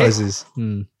franchises,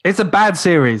 it's a bad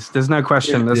series. There's no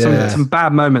question. There's some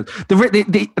bad moments.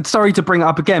 Sorry to bring it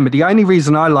up again, but the only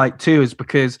reason I like 2 is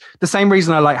because the same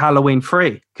reason I like Halloween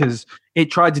 3, because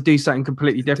it tried to do something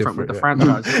completely different with the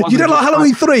franchise. You don't like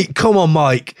Halloween 3? Come on,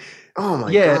 Mike. Oh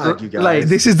my god, you guys! Like,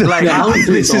 this is the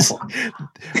this is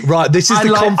right. This is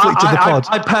the conflict of the pod.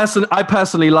 I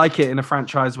personally like it in a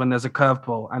franchise when there's a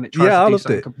curveball and it tries to do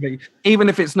something completely, even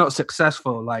if it's not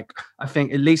successful. Like I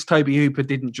think at least Toby Hooper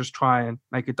didn't just try and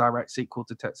make a direct sequel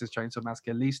to Texas Chainsaw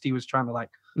Massacre. At least he was trying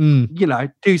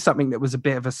to do something that was a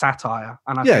bit of a satire.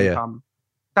 And I think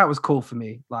that was cool for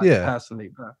me, personally.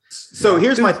 But, so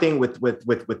here's my thing with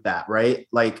that, right?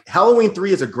 Like Halloween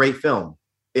 3 is a great film.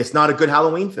 It's not a good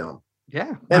Halloween film.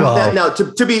 Yeah. And now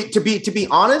to be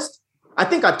honest, I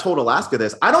think I've told Alaska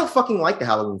this. I don't fucking like the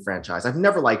Halloween franchise. I've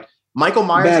never liked Michael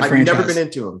Myers. I've never been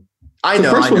into him. The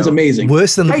first one's amazing.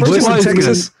 Worse than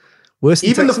Texas.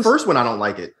 Even the first one, I don't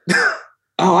like it.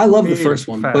 Oh, I love the first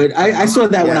one, but I saw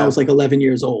that when I was like 11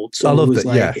 years old. So I loved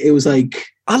it was like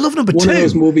I love number 2. One of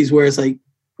those movies where it's like,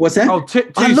 what's that? Oh,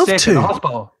 I love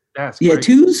 2. Yeah,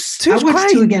 2's I watched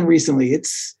great. 2 again recently.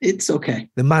 It's okay.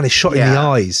 The man is shot in the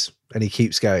eyes, and he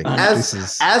keeps going. As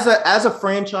a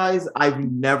franchise, I've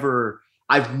never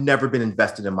been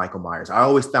invested in Michael Myers. I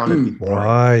always found it to be boring.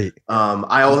 Right.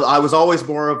 I was always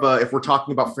more of a, if we're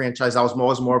talking about franchise, I was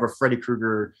always more of a Freddy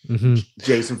Krueger,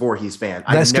 Jason Voorhees fan.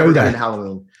 I've never been in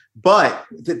Halloween. But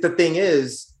the thing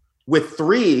is, with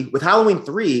Halloween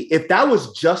 3, if that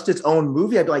was just its own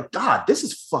movie, I'd be like, God, this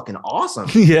is fucking awesome.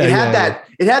 It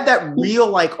had that real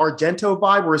like Argento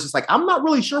vibe where it's just like, I'm not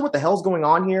really sure what the hell's going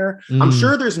on here. I'm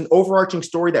sure there's an overarching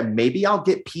story that maybe I'll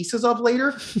get pieces of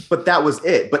later, but that was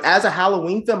it. But as a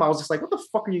Halloween film, I was just like, what the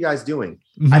fuck are you guys doing?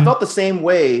 I felt the same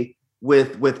way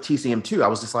with TCM 2. I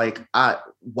was just like,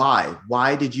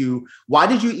 why did you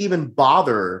even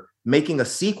bother making a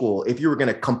sequel if you were going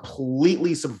to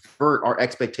completely subvert our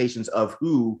expectations of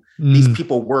who these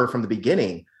people were from the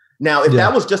beginning? Now, if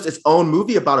that was just its own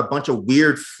movie about a bunch of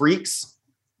weird freaks,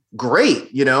 great.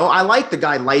 I like the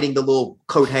guy lighting the little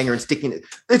coat hanger and sticking it.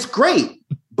 It's great.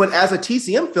 But as a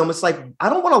TCM film, it's like, I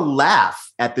don't want to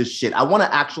laugh at this shit. I want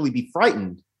to actually be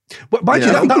frightened. But mind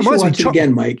you, that reminds me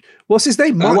again, Mike. What's his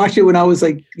name? I watched it when I was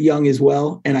like young as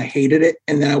well, and I hated it.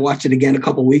 And then I watched it again a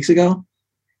couple weeks ago.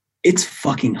 It's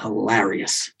fucking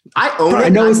hilarious. I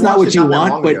know it's not what you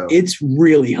want, but it's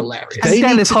really hilarious.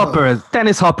 Dennis Hopper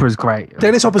is great.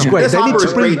 Dennis Hopper's great. Dennis Hopper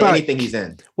is great in anything he's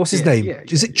in. What's his name?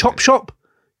 Is it Chop Shop?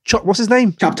 What's his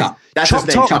name? Chop Top. That's his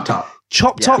name. Chop Top.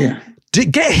 Chop Top. Yeah.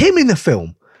 Get him in the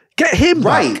film. Get him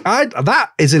right. Back.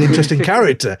 That is an interesting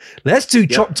character. Let's do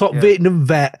Chop Top Vietnam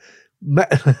vet.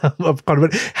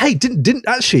 Hey, didn't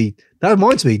actually, that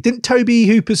reminds me, didn't Toby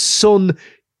Hooper's son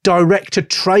direct a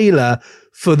trailer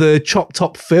for the Chop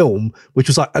Top film, which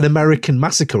was like an American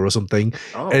Massacre or something?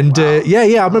 I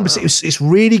remember it's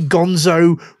really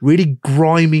gonzo, really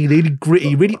grimy, really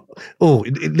gritty, really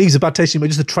it leaves a bad taste in my mouth.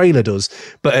 Just the trailer does.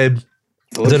 But I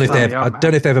don't know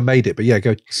if they ever made it, but yeah,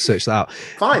 go search that out.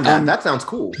 Fine, that sounds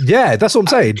cool. Yeah, that's what I'm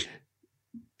saying.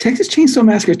 Texas Chainsaw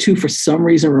Massacre 2 for some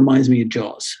reason reminds me of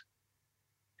Jaws.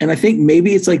 And I think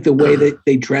maybe it's like the way that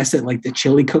they dress it, like the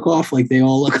chili cook-off, like they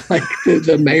all look like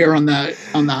the mayor on the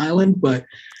island. But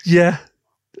yeah,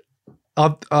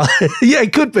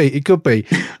 it could be. It could be.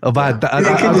 Oh man, I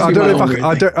don't know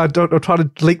if I'm trying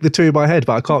to link the two in my head,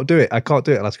 but I can't do it.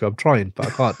 Alaska. I'm trying, but I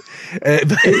can't.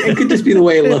 It could just be the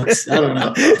way it looks. I don't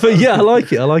know. But yeah, I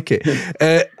like it.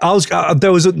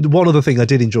 There was one other thing I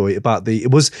did enjoy about you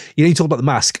talked about the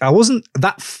mask. I wasn't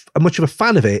that much of a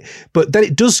fan of it, but then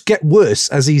it does get worse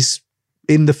as he's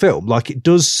in the film. Like it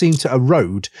does seem to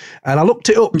erode, and I looked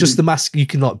it up. Just the mask, you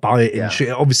can like buy it and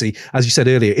shit. Obviously, as you said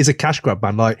earlier, it's a cash grab,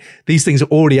 man. Like these things are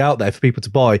already out there for people to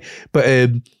buy. But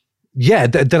then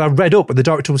I read up, and the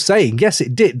director was saying, yes,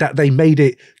 it did. That they made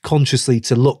it consciously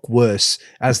to look worse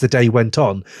as the day went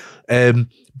on.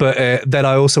 But then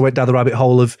I also went down the rabbit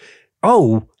hole of,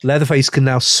 Leatherface can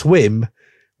now swim,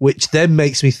 which then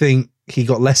makes me think he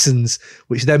got lessons,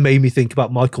 which then made me think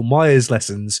about Michael Myers'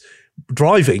 lessons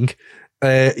driving.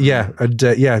 Just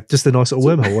a nice little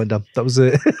wormhole went down. That was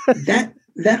it.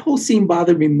 That whole scene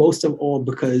bothered me most of all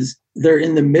because they're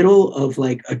in the middle of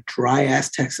like a dry ass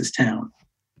Texas town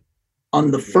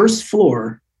on the first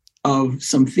floor of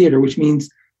some theater, which means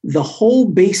the whole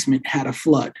basement had a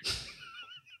flood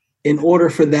in order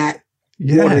for that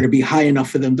water to be high enough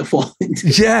for them to fall into.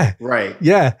 Yeah. Right.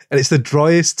 Yeah. And it's the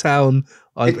driest town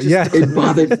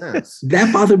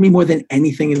It bothered me more than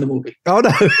anything in the movie. Oh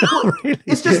no, really?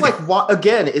 It's just like,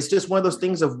 again, it's just one of those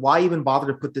things of why even bother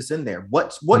to put this in there?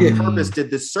 What purpose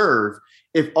did this serve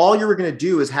if all you were going to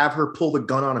do is have her pull the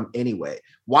gun on him anyway?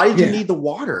 Why did you need the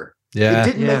water? Yeah, it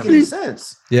didn't make any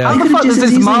sense. Yeah, how the fuck does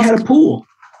this mask had a pool?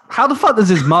 How the fuck does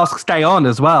his mask stay on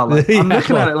as well? Like, I'm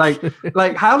looking at it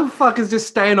like how the fuck is this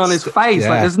staying on his face?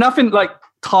 Like there's nothing like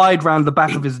tied around the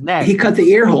back of his neck. He cut the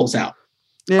ear holes out.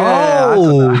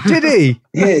 Yeah, did he?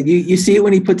 Yeah, you see it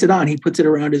when he puts it on. He puts it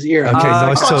around his ear. Okay,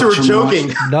 nice I thought you were joking.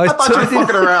 Nice I thought you were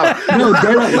fucking around. No, he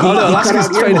cut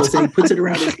out ear holes and he puts it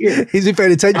around his ear. He's been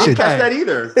paying attention. I didn't catch that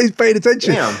either. He's paying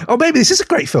attention. Damn. Oh, maybe this is a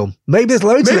great film. Maybe there's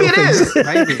loads of little things.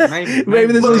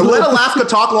 Maybe there's Look, let Alaska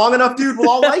talk long enough, dude. We'll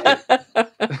all like it.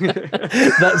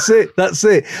 That's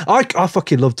it. I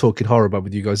fucking love talking horror about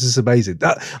with you guys. This is amazing.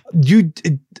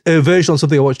 A version on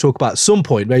something I want to talk about at some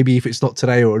point, maybe if it's not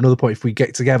today or another point if we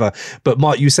get together. But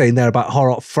Mike, you saying there about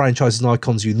horror franchises and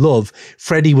icons you love.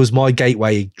 Freddy was my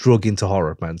gateway drug into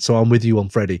horror, man. So I'm with you on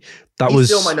Freddy. He's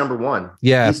still my number one.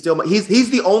 Yeah, he's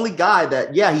the only guy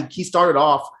that he started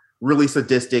off really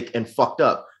sadistic and fucked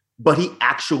up, but he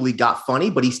actually got funny,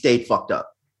 but he stayed fucked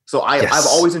up. So I've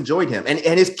always enjoyed him, and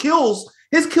his kills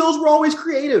were always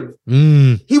creative.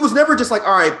 He was never just like,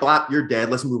 all right, Blap, you're dead,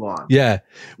 let's move on. Yeah.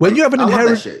 When you have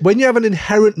an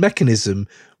inherent mechanism,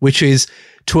 which is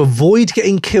to avoid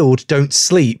getting killed, don't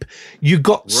sleep, you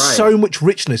got so much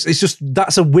richness. It's just,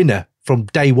 that's a winner from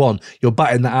day one. You're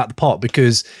batting that out of the park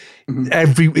because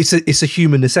it's a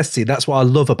human necessity. That's what I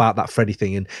love about that Freddy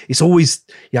thing, and it's always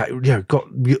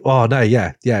it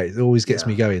always gets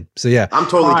me going. So yeah, I'm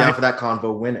totally down for that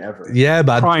convo whenever. Yeah,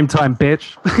 man. Prime time,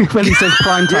 bitch. When he says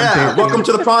prime time, bitch. Welcome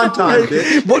to the prime time,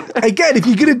 bitch. But again, if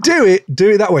you're gonna do it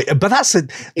that way. But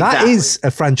that is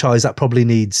a franchise that probably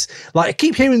needs, like, I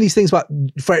keep hearing these things about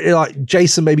Freddy, like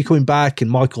Jason maybe coming back, and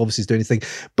Michael obviously is doing his thing,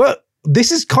 but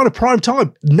this is kind of prime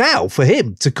time now for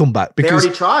him to come back because they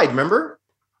already tried. Remember?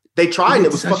 They tried and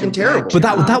it was fucking terrible. But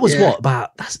that was what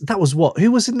about that was what?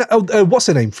 Who was in that? Oh, what's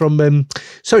her name from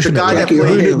Social Network?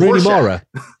 Rooney Mara.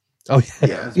 Oh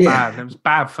yeah, it was bad. It was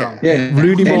bad film. Yeah,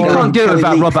 Rooney Mara. You can't do it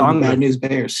without Robert Englund. Bad News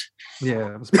Bears.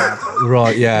 Yeah, it was bad.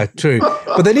 Right, yeah, true.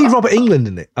 But they need Robert Englund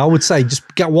in it. I would say just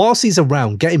whilst he's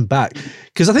around, get him back,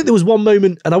 because I think there was one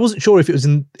moment, and I wasn't sure if it was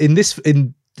in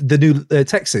the new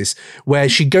Texas, where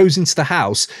she goes into the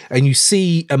house and you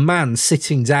see a man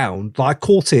sitting down. Like, I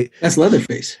caught it. That's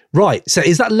Leatherface. Right. So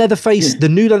is that Leatherface, the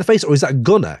new Leatherface, or is that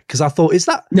Gunner? Because I thought, is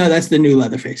that? No, that's the new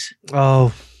Leatherface.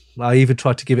 Oh, I even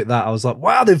tried to give it that. I was like,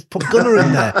 wow, they've put Gunner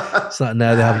in there. It's like,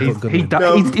 no, they haven't put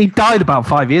Gunner in. He died about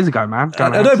 5 years ago, man.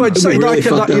 I know, but you like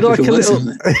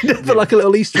a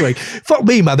little Easter egg. Fuck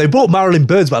me, man. They brought Marilyn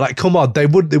Burns back. Like, come on, they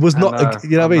would. It was not.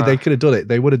 You know what I mean? They could have done it.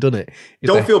 They would have done it.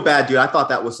 Don't feel bad, dude. I thought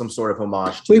that was some sort of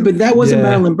homage. Wait, but that wasn't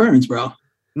Marilyn Burns, bro.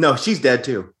 No, she's dead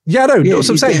too. Yeah, no, that's what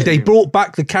I'm saying. They brought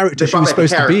back the character she was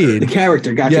supposed to be in. The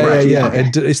character, gotcha. Yeah. Okay.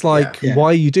 And it's like, why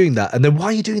are you doing that? And then why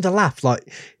are you doing the laugh?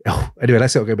 Like, anyway,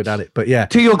 let's not go down it. But yeah.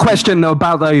 To your question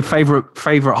about the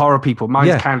favorite horror people,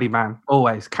 mine's Candyman.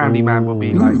 Always, Candyman will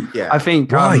be like. Yeah. I think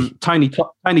Tony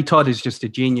Todd is just a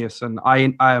genius, and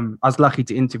I was lucky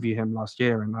to interview him last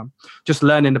year, and just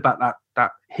learning about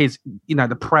that his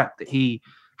the prep that he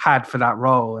had for that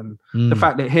role, and the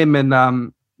fact that him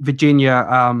and Virginia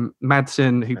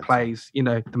Madsen, who plays,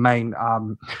 the main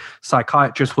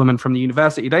psychiatrist woman from the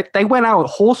university, they went out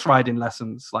horse riding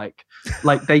lessons, like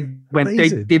they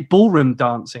did ballroom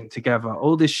dancing together,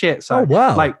 all this shit. So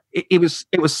like it was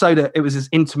so that it was as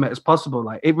intimate as possible.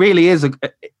 Like, it really is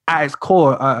at its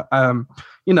core a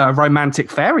romantic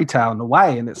fairy tale in a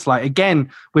way. And it's like, again,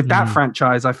 with that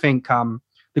franchise, I think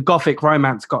the Gothic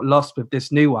romance got lost with this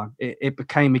new one. It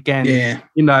became, again,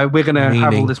 we're going to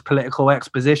have all this political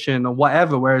exposition or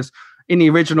whatever. Whereas in the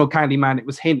original Candyman, it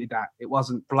was hinted at. It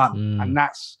wasn't blunt. And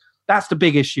that's the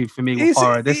big issue for me with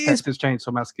horror. This Texas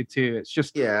Chainsaw Massacre 2, it's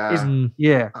just, I don't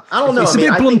know.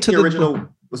 I think the original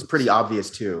was pretty obvious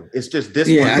too. It's just this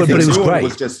one. But it was great.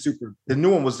 The new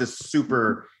one was just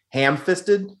super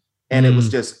ham-fisted, and it was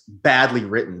just badly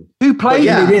written. Who played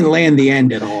it? They didn't land the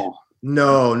end at all.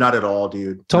 No, not at all,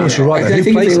 dude. Thomas, you're right. I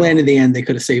think if they landed the end, they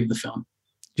could have saved the film.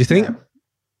 Do you think?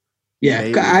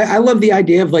 Yeah. I love the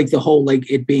idea of like the whole, like,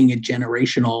 it being a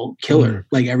generational killer.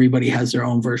 Like, everybody has their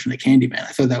own version of Candyman.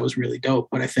 I thought that was really dope,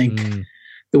 but I think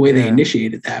the way they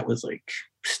initiated that was like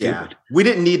stupid. Yeah. We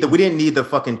didn't need the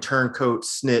fucking turncoat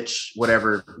snitch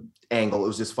whatever angle. It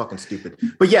was just fucking stupid.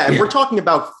 But if we're talking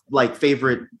about like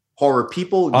favorite horror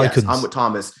people, yes, I'm with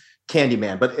Thomas.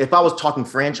 Candyman. But if I was talking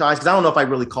franchise, because I don't know if I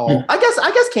really call, I guess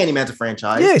Candyman's a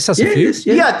franchise. Yes, that's a few.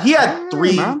 He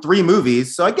had three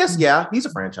movies, so I guess he's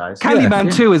a franchise.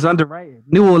 Candyman 2 is underrated.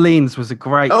 New Orleans was a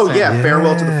great.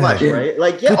 Farewell to the Flesh, right?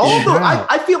 Like, although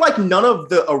I feel like none of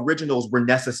the originals were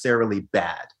necessarily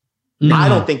bad. I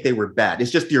don't think they were bad.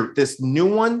 It's just this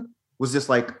new one was just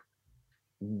like,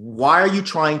 why are you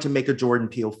trying to make a Jordan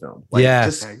Peele film? Like,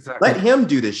 just let him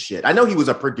do this shit. I know he was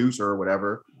a producer or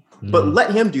whatever, but let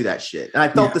him do that shit. And I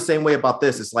felt the same way about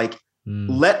this. It's like,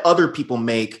 let other people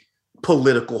make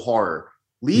political horror.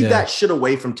 Leave that shit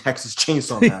away from Texas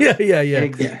Chainsaw Massacre.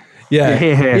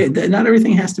 Yeah. Not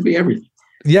everything has to be everything.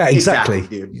 Yeah, exactly.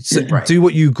 Dude. So do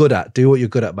what you're good at. Do what you're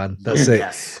good at, man. That's it.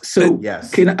 Yes. So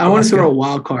I want to throw a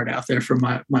wild card out there for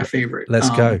my favorite. Let's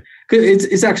go.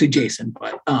 It's actually Jason,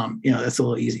 but that's a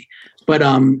little easy. But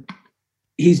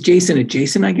he's Jason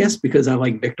adjacent, I guess, because I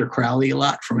like Victor Crowley a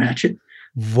lot from Hatchet.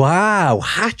 Wow,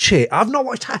 Hatchet. I've not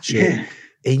watched Hatchet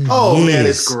in years. Man,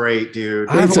 it's great, dude.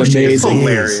 It's amazing. It's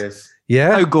hilarious.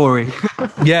 Yeah. So gory.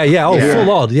 Yeah. Oh, full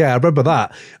on. Yeah, I remember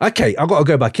that. Okay, I've got to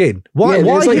go back in. Why?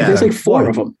 There's like four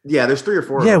of them. Yeah, there's 3 or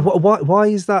 4. Yeah. Why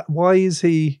is that? Why is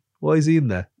he in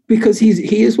there? Because he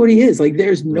is what he is. Like,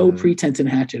 there's no pretense in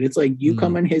Hatchet. It's like, you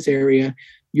come in his area,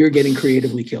 you're getting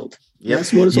creatively killed. Yep.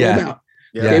 That's what it's all about.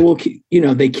 Yeah. They will,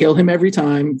 they kill him every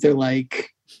time. They're like,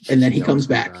 and then he comes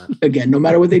back again. No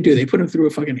matter what they do, they put him through a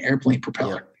fucking airplane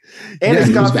propeller. And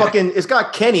it's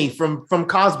got Kenny from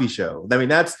Cosby Show. I mean,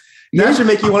 that should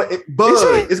make you want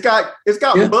Bud. It's got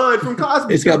Bud from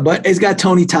Cosby. It's got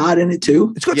Tony Todd in it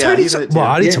too. It's got Tony Todd. Well,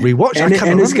 I need to rewatch it.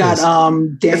 And it's got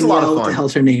Danielle. What the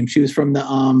hell's her name? She was from the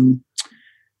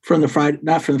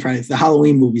the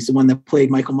Halloween movies, the one that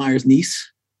played Michael Myers'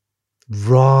 niece.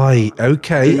 Right.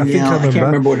 Okay. I can't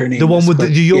remember what her name. The one with the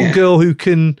young girl who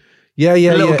can. The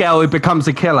little girl who becomes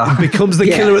a killer. Becomes the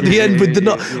killer at the end with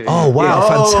the Oh wow!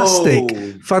 Fantastic.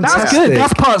 That's good.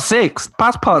 That's part 6.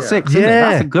 That's part 6. Isn't it?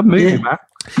 That's a good movie, man.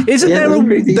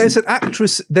 Isn't there's an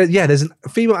actress? There's a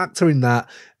female actor in that,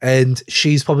 and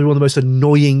she's probably one of the most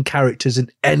annoying characters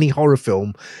in any horror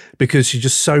film because she's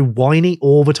just so whiny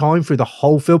all the time through the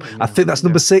whole film. I think that's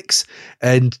number 6,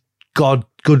 and God,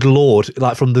 good Lord,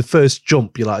 like from the first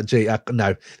jump, you're like, gee,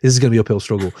 no, this is going to be an uphill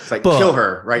struggle. It's like, kill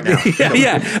her right now.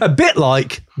 A bit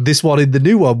like this one in the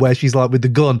new one where she's like with the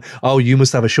gun, oh, you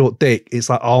must have a short dick. It's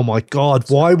like, oh my God,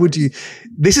 why would you?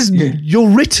 This is, you're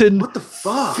written. What the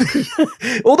fuck?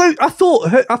 Although I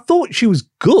thought she was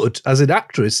good as an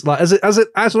actress, like as an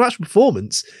actual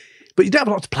performance. But you don't have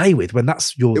a lot to play with when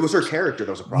that's your... It was her character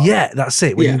that was a problem. Yeah, that's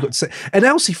it. You've got to say. And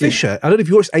Elsie Fisher, I don't know if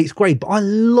you watched 8th grade, but I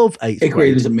love 8th grade. 8th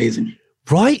grade was amazing.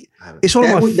 Right? It's one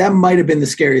of my... That might have been the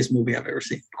scariest movie I've ever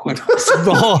seen. Quite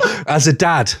honestly. As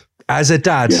a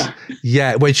dad.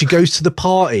 Yeah. When she goes to the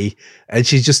party and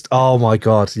she's just, oh my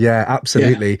God. Yeah,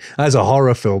 absolutely. That's a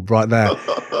horror film right there.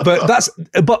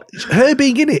 But her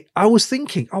being in it, I was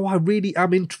thinking, I really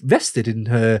am invested in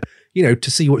her,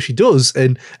 to see what she does.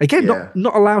 And again,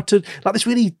 not allowed to, like this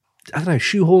really, I don't know,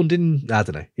 shoehorned in, I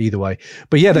don't know, either way.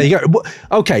 But yeah, there you go.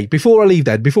 Okay, before I leave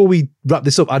then, before we wrap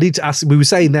this up, I need to ask, we were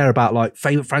saying there about like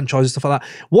favourite franchises, stuff like that.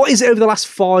 What is it over the last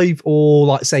 5 or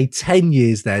like say 10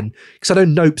 years then? Because I know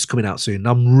Nope's coming out soon and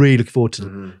I'm really looking forward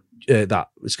to that.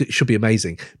 It should be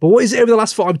amazing. But what is it over the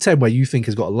last 5 or 10 where you think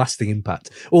has got a lasting impact?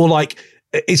 Or like,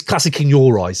 is classic in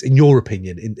your eyes, in your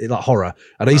opinion, in like horror?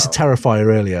 And I used to Terrifier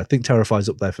earlier. I think Terrifier's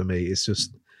up there for me. It's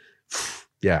just,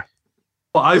 yeah.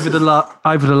 Well, over the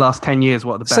last 10 years,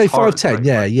 what are the best? Say 5, 10,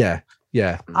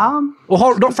 yeah.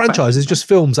 Well, not franchises, just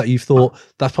films that you've thought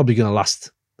that's probably going to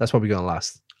last.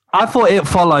 I thought It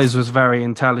Follows was very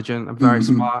intelligent and very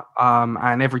smart.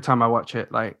 And every time I watch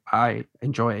it, like I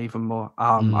enjoy it even more.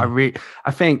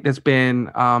 I think there's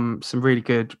been some really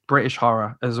good British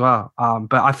horror as well.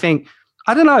 But I think,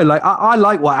 I don't know, like I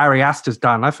like what Ari Aster's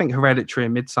done. I think Hereditary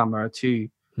and Midsommar are 2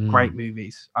 great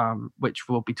movies, which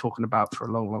we'll be talking about for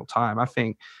a long, long time. I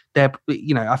think I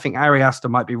think Ari Aster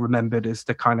might be remembered as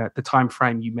the time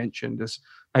frame you mentioned as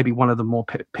maybe one of the more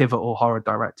pivotal horror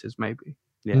directors, maybe.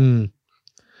 Yeah.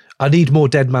 I need more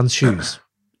Dead Man's Shoes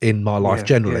in my life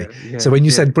generally. So when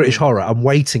you said British horror, I'm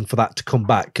waiting for that to come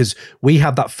back because we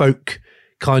have that folk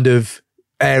kind of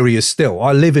area still.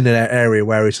 I live in an area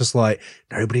where it's just like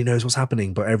nobody knows what's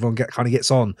happening, but everyone kind of gets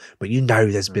on. But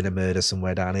there's been a murder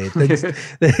somewhere down here. There's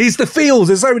the fields.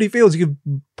 There's so many fields you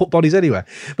can put bodies anywhere.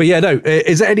 But yeah, no.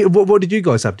 Is there any? What did you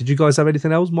guys have? Did you guys have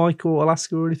anything else, Mike or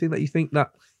Alaska, or anything that you think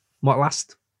that might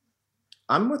last?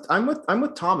 I'm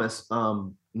with Thomas.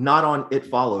 Not on It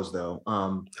Follows though.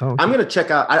 Okay. I'm gonna check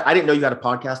out. I didn't know you had a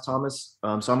podcast, Thomas.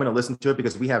 So I'm gonna listen to it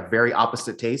because we have very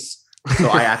opposite tastes. So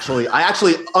I actually,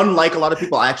 unlike a lot of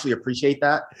people, I actually appreciate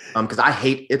that because I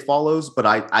hate It Follows, but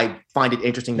I find it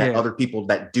interesting that other people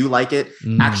that do like it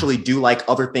actually do like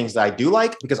other things that I do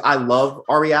like, because I love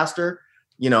Ari Aster.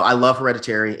 You know, I love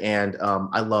Hereditary and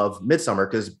I love Midsommar,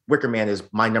 because Wicker Man is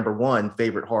my number one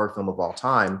favorite horror film of all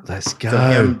time. Let's go. So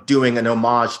him doing an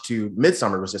homage to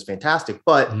Midsommar was just fantastic.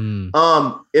 But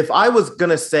if I was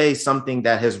going to say something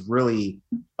that has really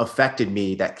affected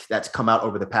me that's come out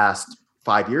over the past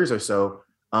 5 years or so,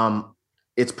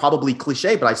 it's probably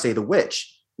cliche, but I say The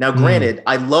Witch. Now, granted,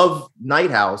 I love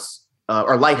Lighthouse,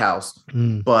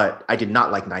 but I did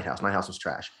not like Nighthouse. Nighthouse was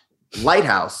trash.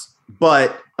 Lighthouse,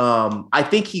 but I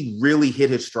think he really hit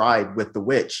his stride with The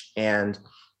Witch. And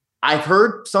I've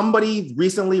heard somebody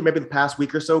recently, maybe the past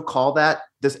week or so, call that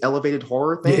this elevated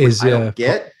horror thing, which I don't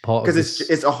get, because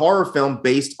it's a horror film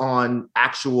based on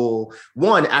actual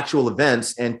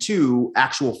events, and two,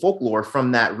 actual folklore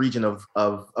from that region of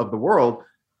the world.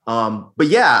 But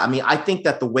yeah, I mean, I think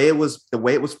that the way it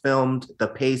was filmed, the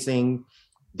pacing,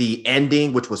 the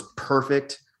ending, which was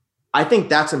perfect, I think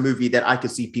that's a movie that I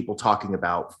could see people talking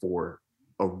about for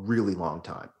a really long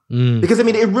time. Because I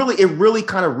mean, it really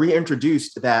kind of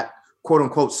reintroduced that quote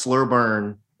unquote slur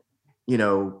burn,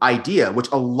 idea, which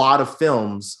a lot of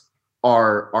films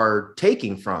are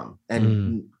taking from,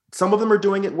 and some of them are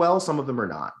doing it well, some of them are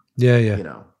not.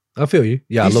 Yeah. I feel you.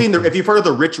 Yeah, if you've heard of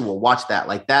The Ritual, watch that.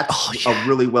 Like that's a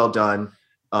really well done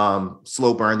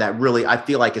slow burn that really, I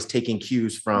feel like, is taking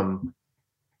cues from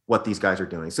what these guys are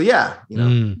doing. So yeah,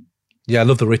 Yeah, I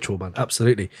love The Ritual, man.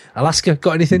 Absolutely. Alaska,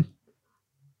 got anything?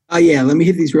 Yeah, let me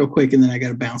hit these real quick, and then I got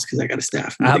to bounce because I got a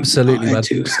staff meeting, absolutely, man.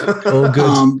 Too, so. All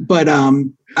good. But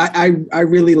I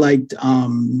really liked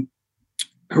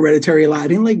Hereditary a lot. I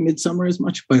didn't like Midsommar as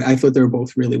much, but I thought they were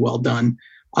both really well done.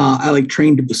 I like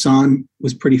Train to Busan,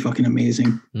 was pretty fucking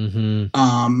amazing.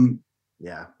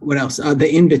 Yeah. What else? The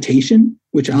Invitation,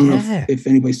 which I don't know if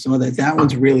anybody saw that. That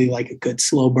one's really like a good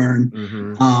slow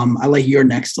burn. I like You're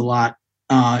Next a lot.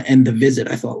 And The Visit,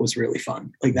 I thought, was really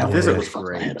fun. Like that Visit really was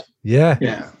great.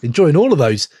 Yeah. Enjoying all of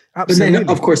those. Absolutely. But then,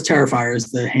 of course, Terrifier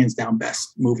is the hands down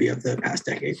best movie of the past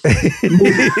decade.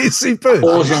 It's superb.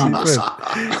 All genres.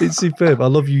 It's superb. I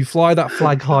love you. Fly that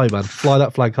flag high, man. Fly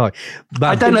that flag high. Man,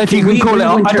 I don't know if you can call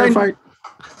it.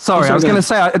 Sorry, I was going to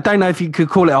say, I don't know if you could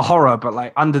call it a horror, but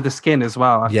like Under the Skin as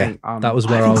well. I think that was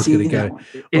where I was going to go.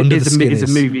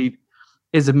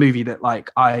 Is a movie that,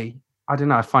 like, I don't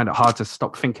know, I find it hard to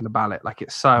stop thinking about it. Like,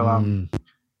 it's so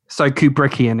so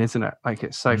Kubrickian, isn't it? Like,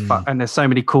 it's so fun, and there's so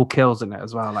many cool kills in it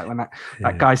as well. Like when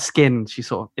that guy's skin, it's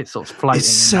sort of floating. It's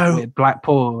so weird black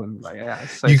pool, and like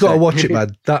so you got to watch it,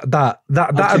 man. That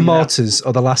and Martyrs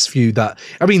are the last few that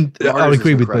I mean. I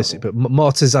agree with Percy, but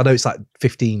Martyrs, I know it's like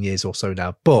 15 years or so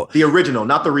now, but the original,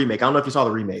 not the remake. I don't know if you saw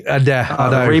the remake. And I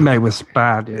know the remake was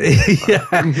bad.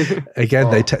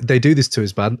 Again, they do this to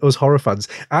us, man. Us horror fans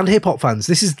and hip hop fans.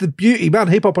 This is the beauty, man.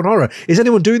 Hip hop and horror. Is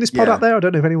anyone doing this pod out there? I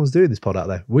don't know if anyone's doing this pod out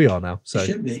there. We are now. So it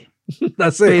should be.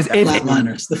 That's it.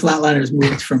 Flatliners. The Flatliners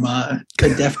moved from the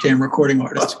Def Jam recording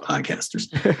artists to podcasters.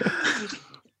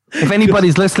 If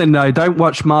anybody's listening, though, don't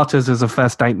watch Martyrs as a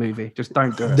first date movie. Just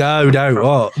don't do it. No.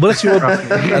 Oh, unless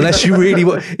you really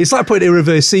want. It's like putting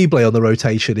Irreversible on the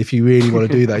rotation. If you really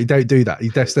want to do that, you don't do that.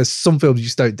 There's some films you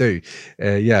just don't do.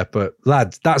 But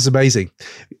lads, that's amazing.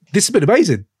 This has been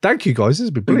amazing. Thank you, guys. This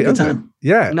has been brilliant. Good time.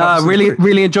 Yeah. No,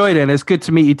 really enjoyed it. And it's good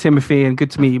to meet you, Timothy, and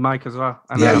good to meet you, Mike, as well.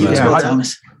 And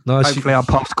Thomas. Nice. Hopefully our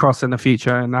paths cross in the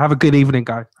future, and have a good evening,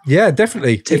 guys. Yeah,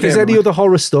 definitely. If there's any other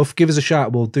horror stuff, give us a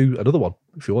shout. We'll do another one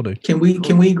if you want to. Can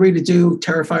we agree to do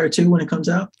Terrifier 2 when it comes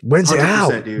out? When's it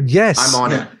out? Dude. Yes. I'm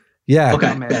on it. Yeah. Okay.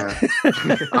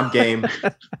 I'm game.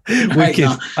 Wicked.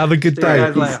 Have a good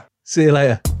day. See you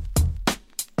later.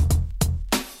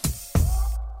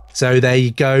 So there you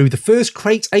go. The first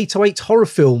Crate 808 horror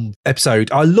film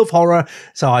episode. I love horror,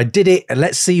 so I did it. And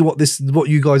let's see what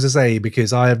you guys are saying,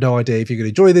 because I have no idea if you're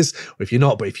going to enjoy this or if you're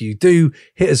not. But if you do,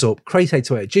 hit us up,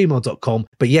 crate808@gmail.com.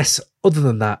 But yes, other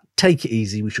than that, take it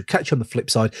easy. We should catch you on the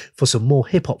flip side for some more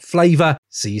hip hop flavor.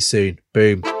 See you soon.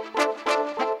 Boom.